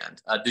story at the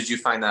end. Did you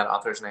find that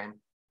author's name?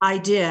 I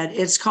did.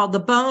 It's called The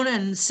Bone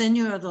and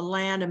Sinew of the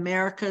Land,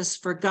 America's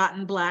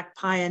Forgotten Black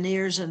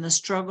Pioneers and the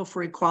Struggle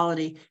for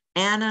Equality.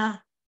 Anna-Lisa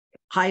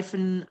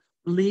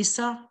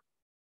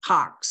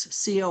Cox,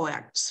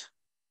 C-O-X.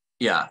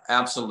 Yeah,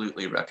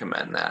 absolutely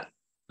recommend that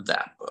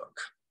book.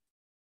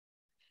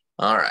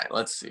 All right,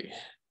 let's see.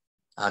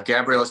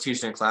 Gabrielle is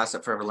teaching a class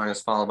at Forever Learning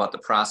Fall about the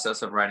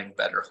process of writing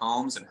better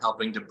homes and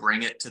helping to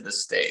bring it to the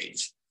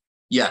stage.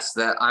 Yes,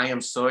 that I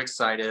am so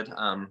excited.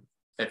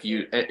 If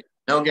you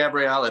know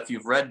Gabrielle, if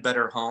you've read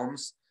Better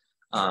Homes,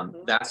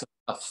 that's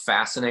a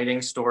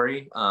fascinating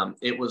story.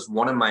 It was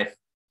one of my,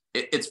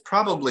 it's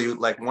probably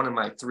like one of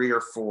my 3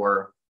 or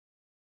 4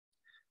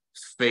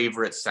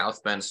 favorite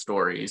South Bend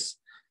stories.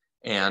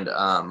 And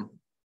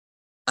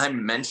I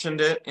mentioned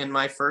it in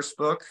my first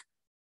book,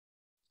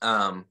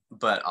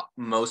 but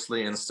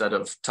mostly instead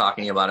of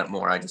talking about it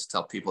more, I just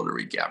tell people to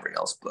read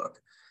Gabrielle's book.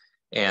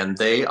 And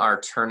they are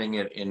turning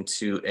it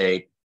into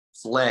a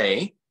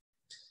play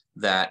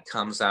that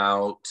comes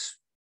out,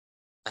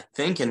 I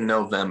think, in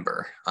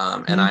November.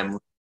 And I'm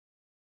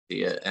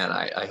it, and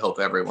I hope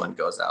everyone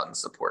goes out and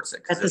supports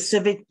it. At the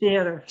Civic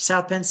Theater,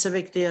 South Bend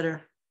Civic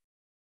Theater.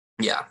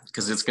 Yeah,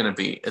 because it's gonna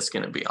be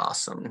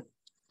awesome.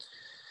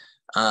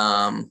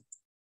 The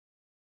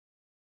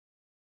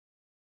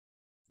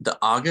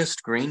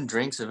August Green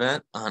Drinks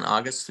event on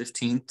August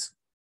 15th,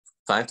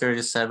 5:30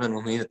 to 7,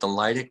 we'll meet at the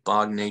Leidig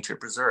Bog Nature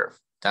Preserve.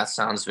 That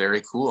sounds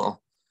very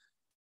cool.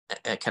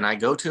 Can I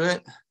go to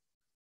it?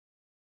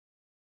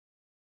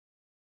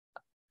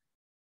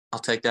 I'll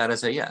take that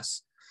as a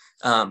yes.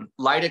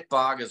 Leidig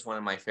Bog is one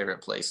of my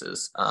favorite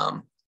places.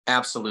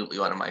 Absolutely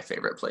one of my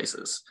favorite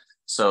places.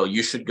 So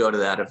you should go to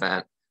that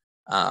event.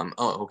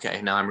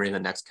 Okay. Now I'm reading the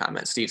next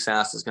comment. Steve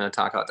Sass is going to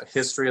talk about the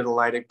history of the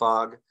Leidig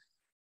Bog.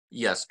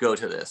 Yes, go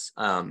to this.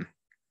 The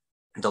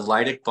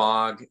Leidig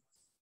Bog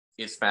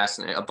is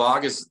fascinating. A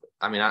bog is,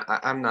 I mean,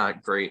 I'm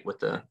not great with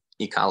the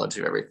ecology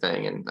of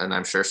everything, and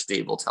I'm sure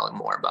Steve will tell him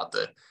more about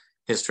the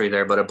history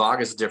there, but a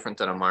bog is different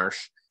than a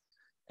marsh,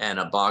 and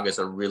a bog is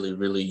a really,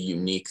 really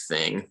unique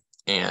thing.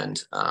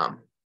 And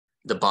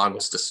the bog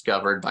was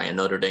discovered by a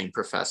Notre Dame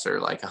professor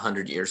like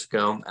 100 years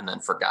ago and then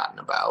forgotten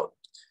about.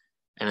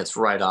 And it's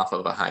right off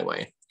of a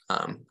highway.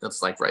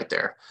 It's like right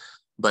there.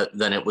 But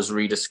then it was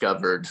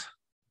rediscovered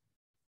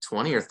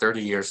 20 or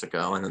 30 years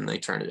ago, and then they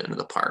turned it into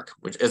the park,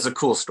 which is a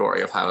cool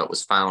story of how it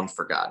was found,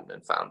 forgotten,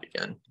 and found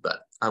again.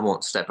 But I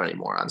won't step any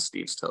more on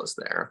Steve's toes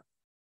there.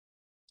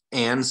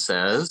 Anne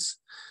says,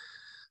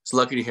 it's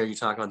lucky to hear you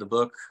talk about the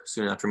book.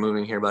 Soon after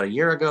moving here about a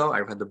year ago, I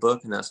read the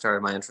book, and that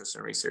started my interest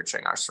in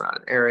researching our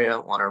surrounding area.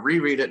 Want to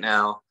reread it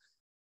now.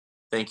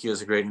 Thank you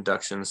as a great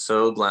induction.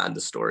 So glad the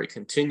story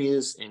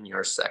continues in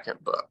your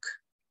second book.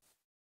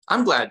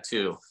 I'm glad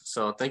too.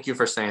 So thank you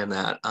for saying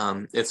that.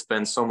 It's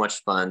been so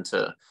much fun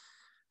to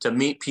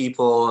meet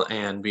people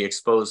and be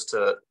exposed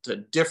to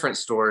different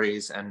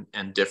stories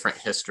and different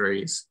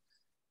histories.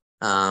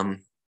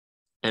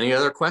 Any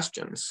other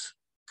questions,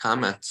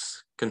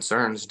 comments,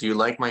 concerns? Do you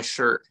like my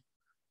shirt?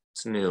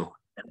 It's new.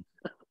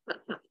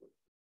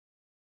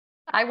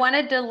 I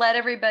wanted to let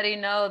everybody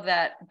know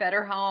that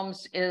Better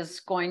Homes is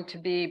going to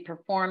be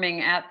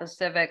performing at the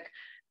Civic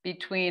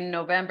between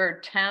November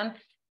 10th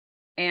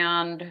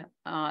and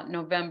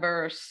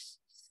November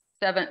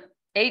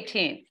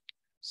 18th.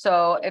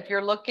 So if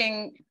you're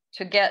looking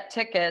to get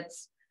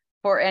tickets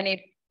for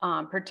any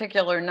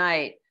particular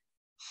night,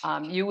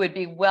 you would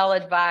be well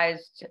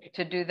advised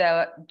to do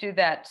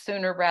that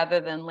sooner rather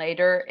than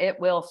later. It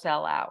will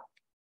sell out.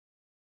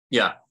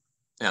 Yeah,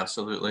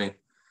 absolutely.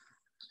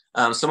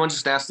 Someone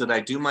just asked, did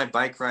I do my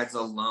bike rides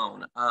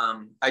alone?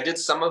 I did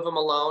some of them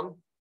alone.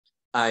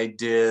 I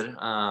did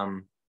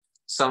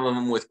some of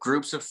them with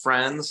groups of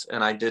friends,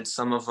 and I did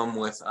some of them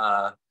with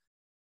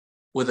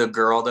a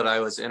girl that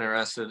I was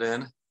interested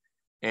in.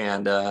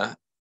 And I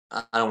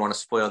don't want to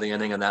spoil the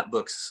ending of that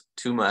book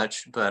too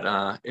much,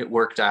 but it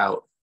worked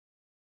out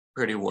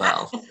pretty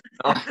well.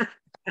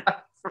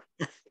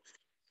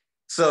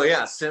 So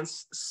yeah,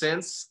 since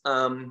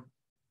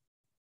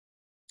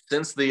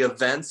the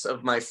events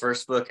of my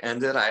first book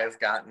ended, I have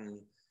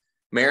gotten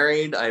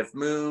married, I've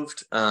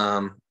moved,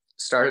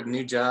 started a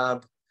new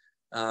job,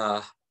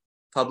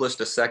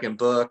 published a second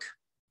book,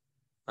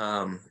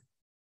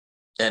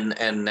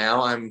 and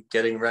now I'm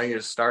getting ready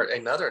to start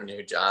another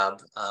new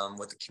job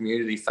with the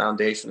Community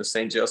Foundation of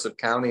St. Joseph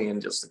County in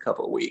just a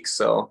couple of weeks.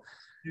 So,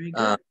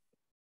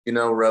 you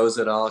know, Rose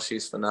et al.,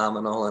 she's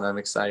phenomenal, and I'm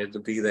excited to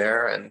be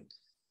there. And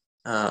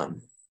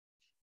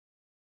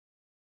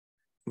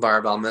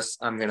Barb, I'm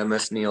going to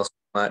miss Neil so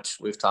much.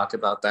 We've talked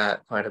about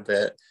that quite a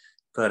bit,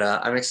 but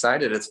I'm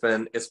excited. It's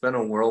been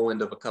a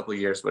whirlwind of a couple of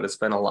years, but it's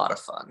been a lot of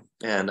fun.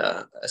 And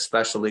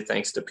especially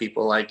thanks to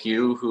people like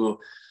you who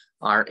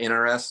are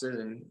interested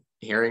in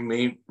hearing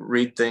me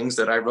read things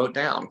that I wrote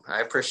down. I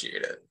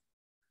appreciate it.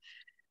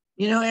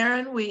 You know,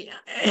 Aaron,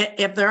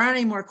 if there aren't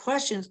any more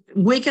questions,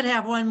 we could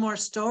have one more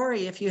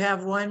story if you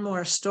have one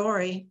more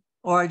story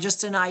or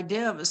just an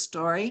idea of a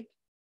story.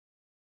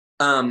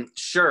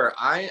 Sure.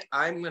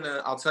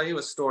 I'll tell you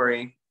a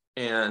story,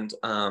 and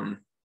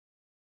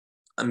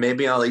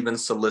maybe I'll even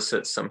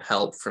solicit some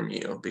help from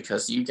you,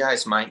 because you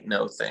guys might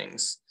know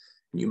things,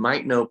 you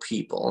might know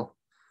people,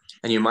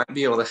 and you might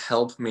be able to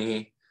help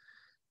me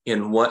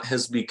in what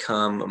has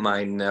become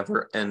my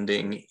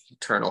never-ending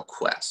eternal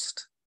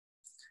quest.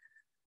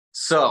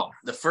 So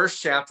the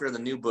first chapter of the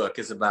new book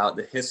is about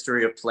the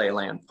history of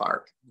Playland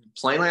Park.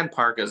 Playland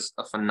Park is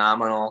a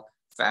phenomenal,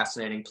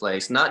 fascinating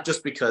place, not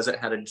just because it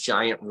had a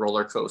giant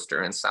roller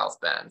coaster in South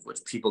Bend,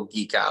 which people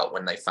geek out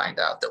when they find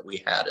out that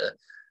we had a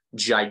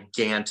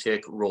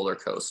gigantic roller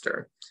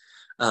coaster.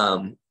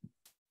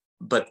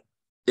 But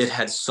it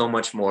had so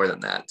much more than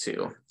that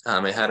too.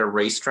 It had a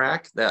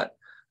racetrack that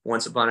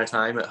once upon a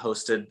time it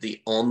hosted the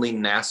only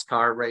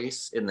NASCAR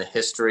race in the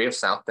history of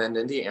South Bend,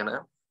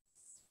 Indiana.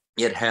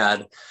 It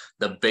had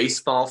the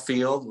baseball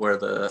field where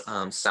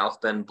the South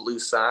Bend Blue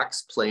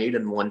Sox played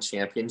and won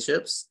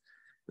championships.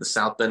 The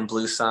South Bend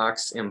Blue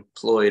Sox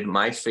employed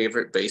my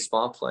favorite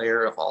baseball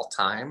player of all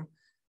time,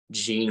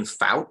 Jean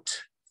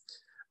Fout.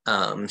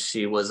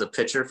 She was a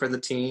pitcher for the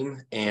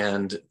team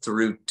and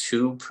threw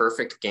 2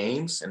 perfect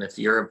games. And if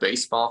you're a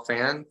baseball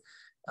fan,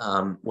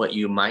 what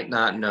you might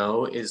not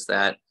know is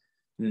that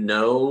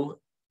no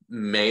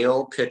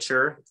male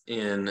pitcher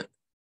in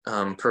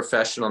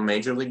professional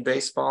Major League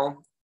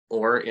Baseball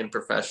or in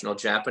professional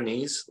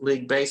Japanese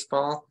League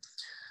Baseball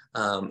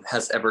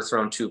has ever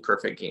thrown 2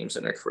 perfect games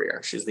in her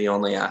career. She's the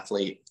only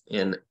athlete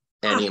in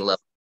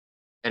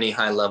any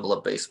high level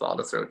of baseball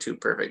to throw 2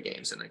 perfect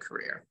games in a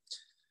career.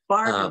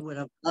 Barbie would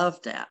have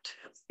loved that.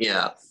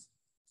 Yeah.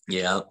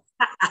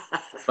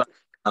 But,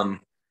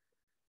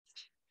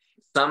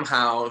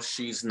 somehow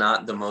she's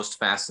not the most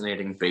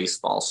fascinating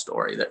baseball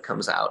story that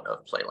comes out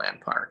of Playland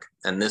Park.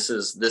 And this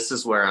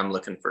is where I'm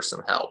looking for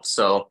some help.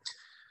 So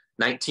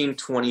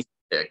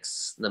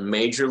 1926, the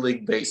Major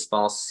League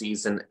Baseball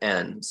season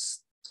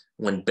ends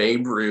when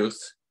Babe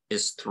Ruth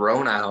is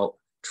thrown out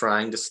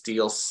trying to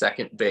steal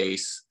second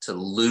base to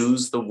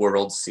lose the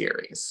World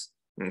Series.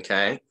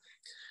 Okay.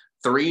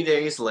 3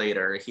 days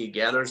later, he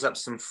gathers up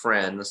some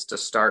friends to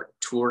start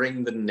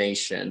touring the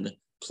nation,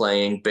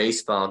 playing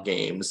baseball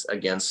games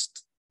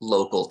against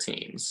local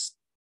teams.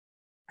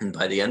 And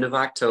by the end of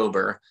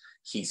October,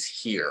 he's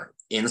here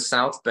in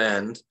South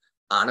Bend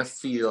on a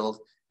field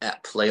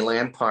at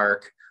Playland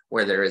Park,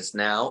 where there is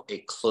now a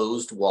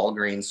closed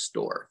Walgreens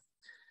store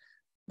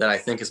that I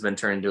think has been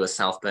turned into a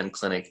South Bend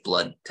Clinic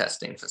blood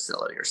testing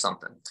facility or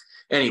something.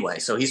 Anyway,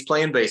 so he's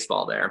playing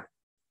baseball there.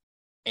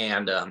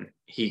 And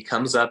he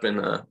comes up in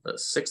the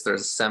 6th or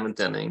 7th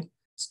inning.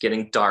 It's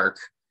getting dark.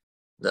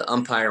 The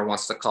umpire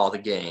wants to call the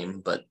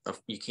game, but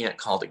you can't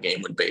call the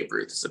game when Babe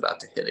Ruth is about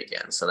to hit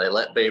again. So they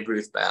let Babe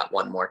Ruth bat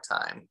one more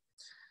time.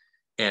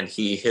 And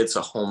he hits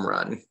a home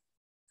run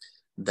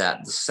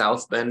that the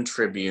South Bend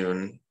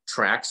Tribune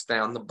tracks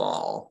down the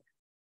ball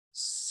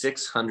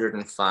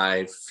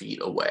 605 feet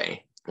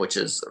away, which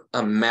is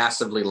a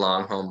massively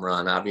long home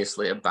run.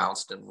 Obviously, it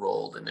bounced and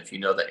rolled. And if you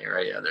know the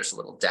area, there's a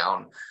little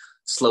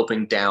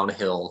sloping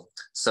downhill.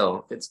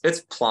 So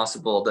it's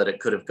plausible that it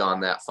could have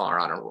gone that far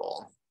on a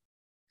roll.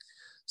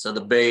 So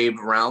the Babe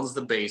rounds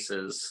the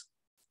bases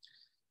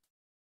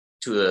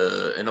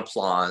to an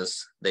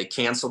applause. They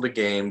cancel the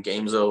game.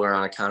 Game's over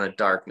on account of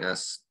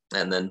darkness.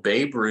 And then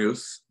Babe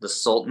Ruth, the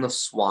Sultan of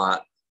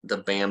SWAT, the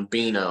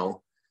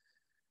Bambino,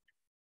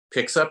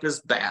 picks up his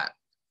bat,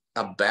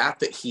 a bat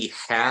that he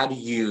had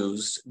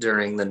used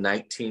during the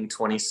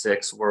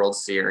 1926 World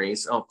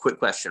Series. Oh, quick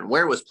question.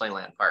 Where was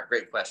Playland Park?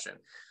 Great question.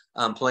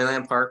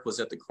 Playland Park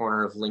was at the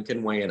corner of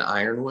Lincoln Way and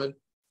Ironwood.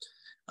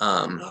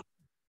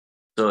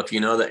 So if you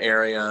know the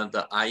area,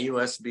 the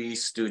IUSB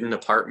student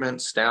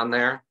apartments down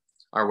there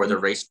are where the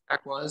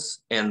racetrack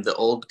was, and the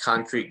old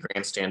concrete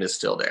grandstand is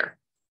still there.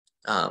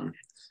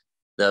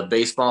 The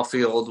baseball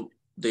field,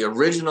 the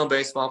original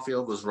baseball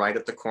field was right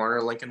at the corner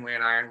of Lincoln Way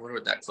and Ironwood,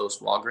 where that close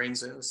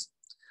Walgreens is.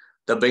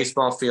 The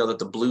baseball field that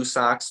the Blue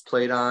Sox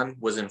played on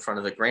was in front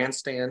of the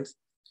grandstand,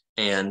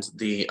 and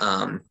the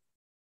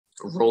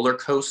roller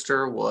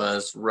coaster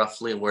was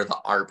roughly where the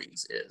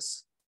Arby's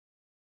is.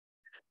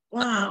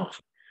 Wow.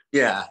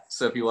 Yeah,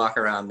 so if you walk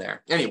around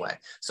there. Anyway,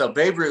 so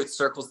Babe Ruth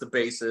circles the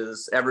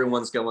bases.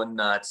 Everyone's going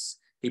nuts.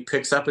 He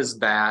picks up his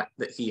bat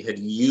that he had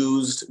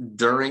used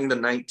during the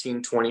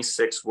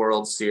 1926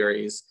 World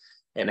Series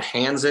and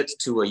hands it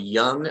to a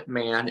young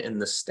man in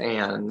the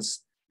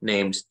stands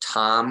named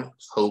Tom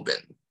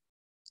Hoban.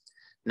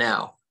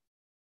 Now,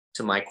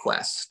 to my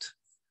quest.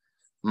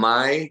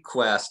 My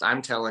quest,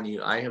 I'm telling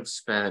you, I have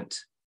spent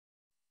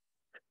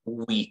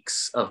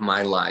weeks of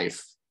my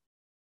life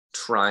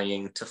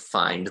trying to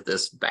find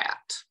this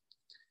bat.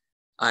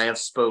 I have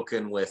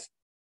spoken with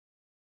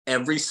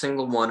every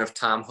single one of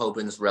Tom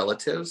Hoban's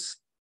relatives.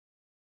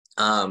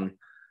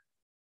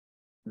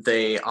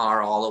 They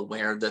are all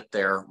aware that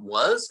there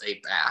was a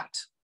bat.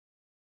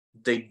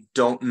 They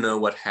don't know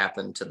what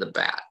happened to the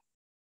bat.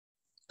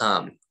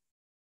 I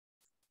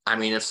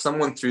mean, if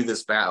someone threw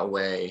this bat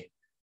away,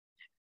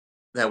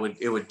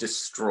 it would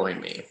destroy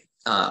me.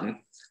 I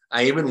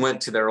even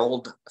went to their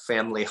old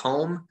family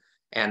home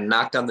and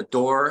knocked on the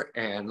door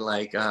and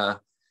like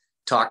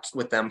talked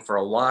with them for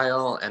a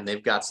while, and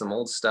they've got some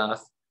old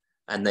stuff,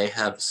 and they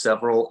have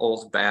several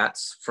old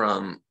bats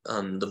from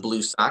the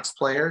Blue Sox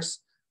players,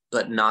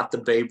 but not the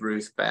Babe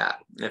Ruth bat.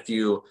 If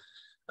you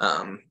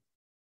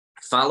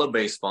follow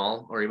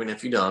baseball, or even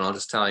if you don't, I'll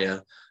just tell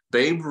you,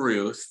 Babe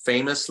Ruth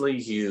famously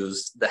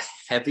used the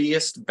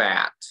heaviest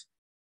bat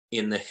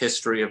in the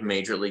history of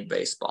Major League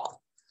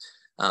Baseball.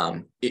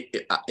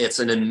 It's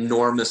an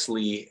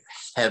enormously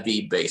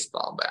heavy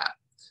baseball bat.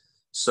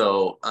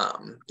 So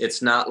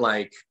it's not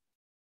like,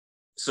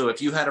 so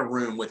if you had a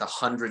room with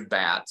 100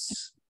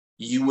 bats,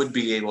 you would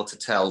be able to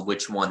tell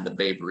which one the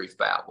Babe Ruth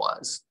bat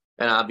was.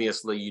 And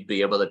obviously you'd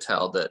be able to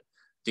tell that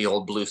the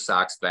old Blue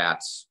Sox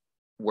bats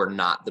were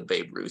not the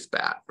Babe Ruth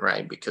bat,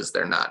 right? Because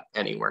they're not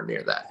anywhere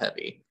near that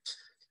heavy.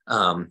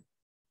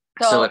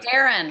 So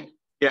Aaron,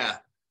 yeah,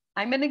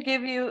 I'm going to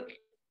give you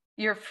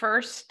your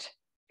first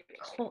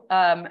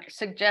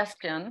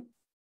suggestion.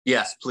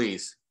 Yes,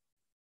 please.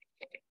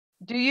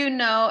 Do you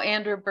know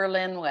Andrew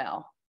Berlin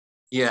well?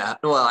 Yeah,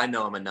 well, I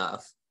know him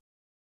enough.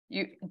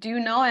 Do you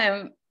know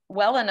him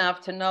well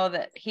enough to know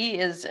that he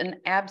is an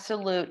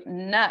absolute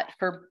nut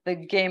for the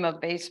game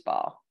of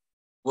baseball?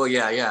 Well,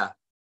 yeah.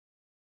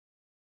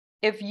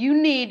 If you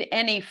need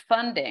any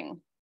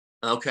funding,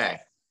 okay,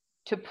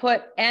 to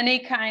put any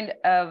kind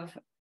of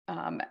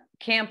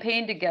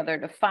campaign together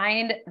to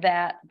find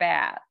that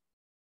bat,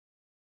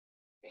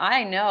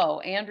 I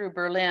know Andrew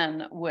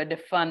Berlin would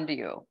fund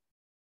you.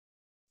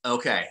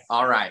 Okay,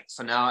 all right.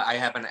 So now I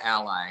have an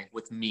ally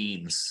with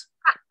memes.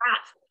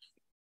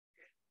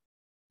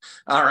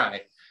 All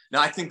right. No,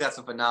 I think that's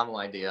a phenomenal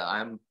idea.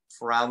 I'm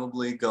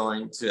probably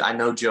going to, I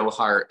know Joe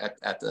Hart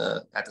at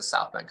the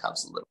South Bend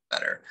Cubs a little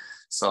better.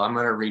 So I'm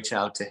going to reach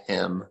out to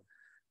him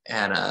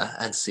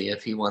and see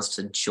if he wants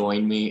to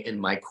join me in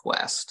my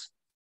quest.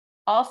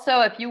 Also,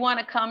 if you want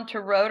to come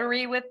to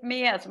Rotary with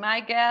me as my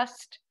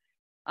guest,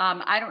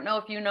 I don't know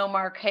if you know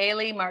Mark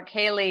Haley. Mark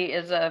Haley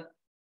is a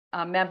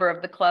member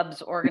of the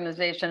club's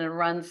organization and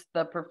runs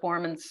the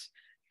performance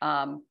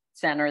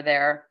center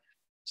there.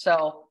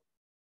 So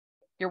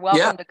you're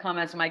welcome to come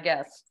as my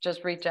guest.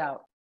 Just reach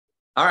out.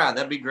 All right,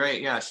 that'd be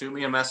great. Yeah, shoot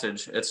me a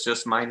message. It's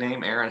just my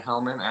name, Aaron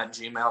Helman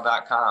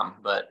 @gmail.com.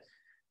 But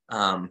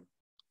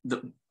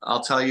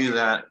I'll tell you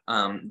that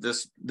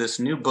this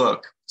new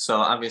book, so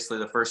obviously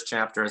the first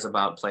chapter is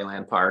about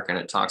Playland Park, and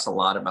it talks a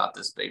lot about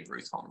this Babe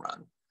Ruth home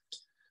run.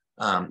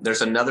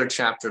 There's another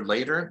chapter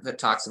later that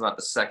talks about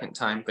the second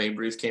time Babe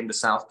Ruth came to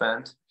South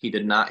Bend. He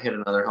did not hit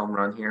another home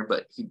run here,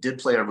 but he did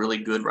play a really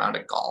good round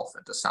of golf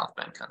at the South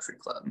Bend Country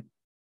Club.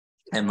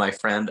 And my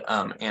friend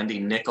Andy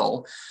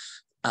Nickel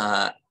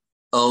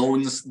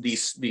owns the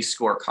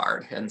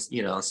scorecard, and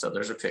so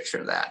there's a picture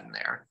of that in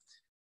there.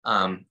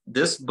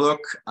 This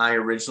book, I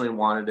originally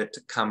wanted it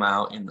to come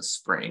out in the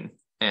spring,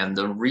 and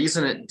the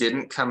reason it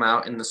didn't come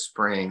out in the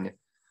spring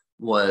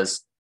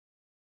was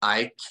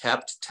I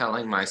kept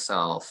telling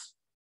myself,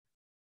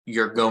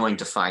 you're going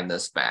to find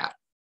this bat.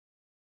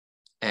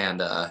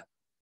 And I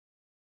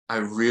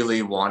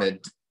really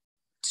wanted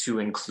to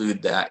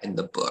include that in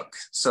the book.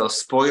 So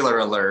spoiler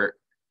alert,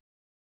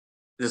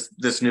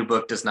 this new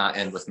book does not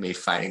end with me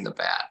finding the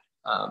bat.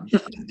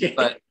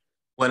 But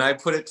when I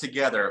put it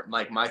together,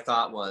 like my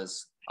thought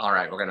was, all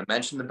right, we're going to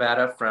mention the bat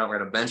up front. We're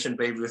going to mention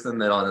Babe Ruth in the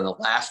middle. And then the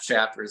last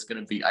chapter is going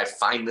to be, I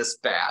find this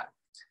bat.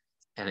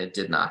 And it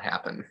did not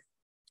happen.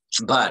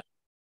 But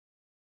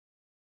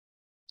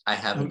I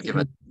haven't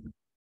given.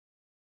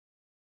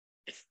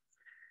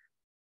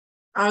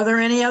 Are there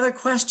any other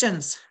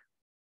questions?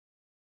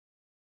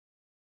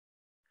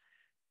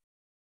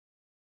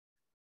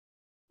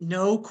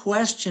 No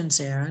questions,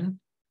 Aaron.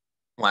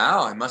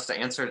 Wow, I must have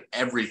answered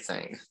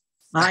everything.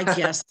 I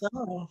guess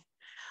so.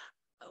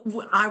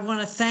 I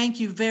want to thank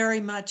you very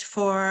much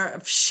for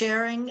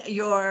sharing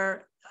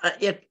your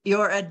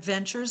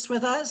adventures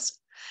with us.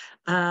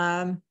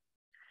 And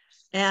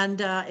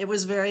it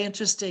was very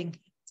interesting.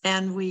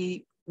 And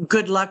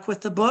good luck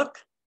with the book.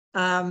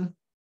 And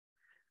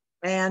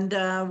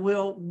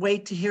we'll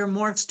wait to hear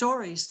more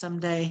stories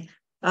someday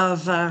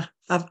of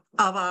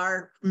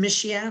our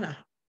Michiana.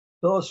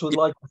 Phyllis would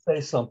like to say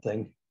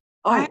something.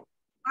 Oh,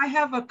 I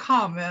have a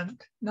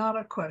comment, not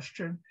a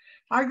question.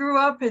 I grew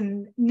up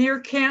near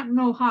Canton,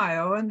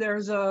 Ohio, and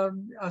there's a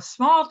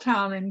small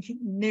town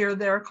near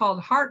there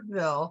called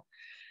Hartville.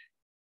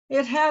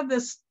 It had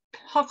this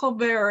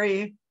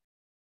huckleberry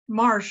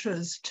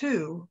marshes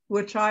too,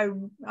 which I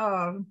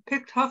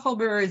picked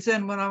huckleberries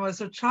in when I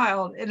was a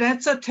child. And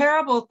it's a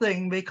terrible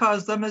thing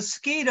because the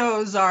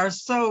mosquitoes are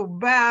so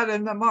bad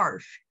in the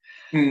marsh.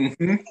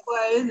 Mm-hmm.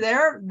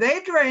 Anyway,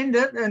 they drained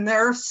it, and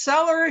their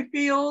celery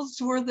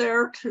fields were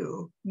there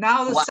too.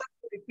 Now the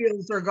celery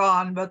fields are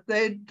gone, but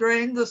they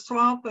drained the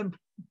swamp and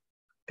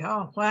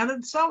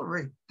planted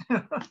celery.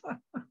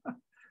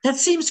 that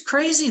seems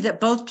crazy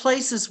that both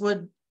places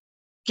would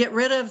get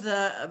rid of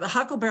the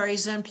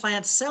huckleberries and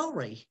plant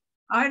celery.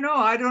 I know.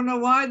 I don't know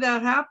why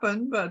that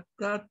happened, but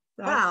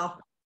wow.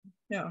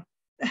 Yeah.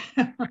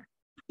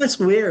 That's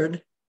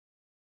weird.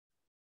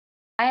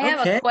 I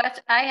have a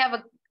question. I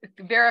have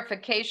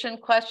verification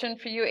question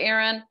for you,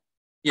 Aaron.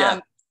 Yeah.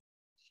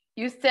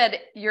 You said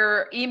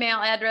your email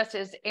address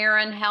is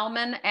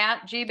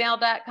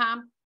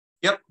aaronhelman@gmail.com?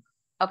 Yep.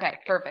 Okay,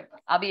 perfect.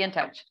 I'll be in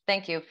touch.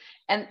 Thank you.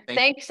 And Thank you.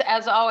 thanks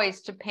as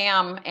always to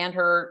Pam and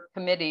her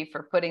committee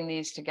for putting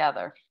these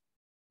together.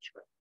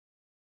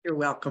 You're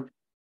welcome.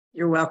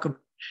 You're welcome.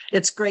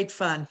 It's great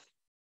fun.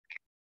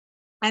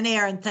 And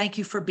Aaron, thank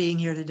you for being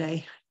here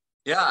today.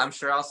 Yeah, I'm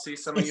sure I'll see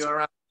some of you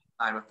around.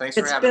 Thanks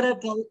for It's having been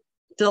me. a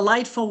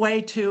delightful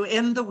way to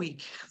end the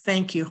week.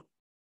 Thank you.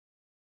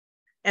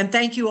 And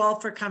thank you all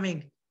for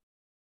coming.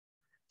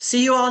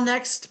 See you all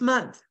next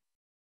month.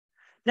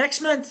 Next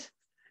month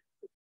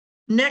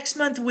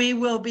we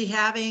will be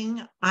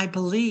having, I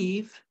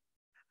believe,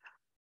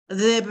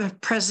 the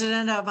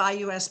president of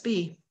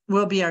IUSB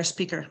will be our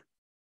speaker.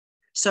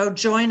 So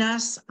join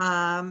us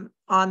on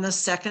the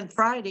second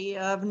Friday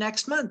of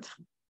next month.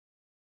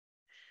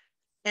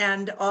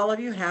 And all of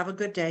you have a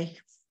good day.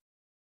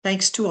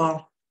 Thanks to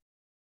all.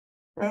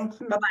 Thank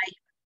you. Bye-bye.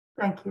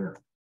 Thank you.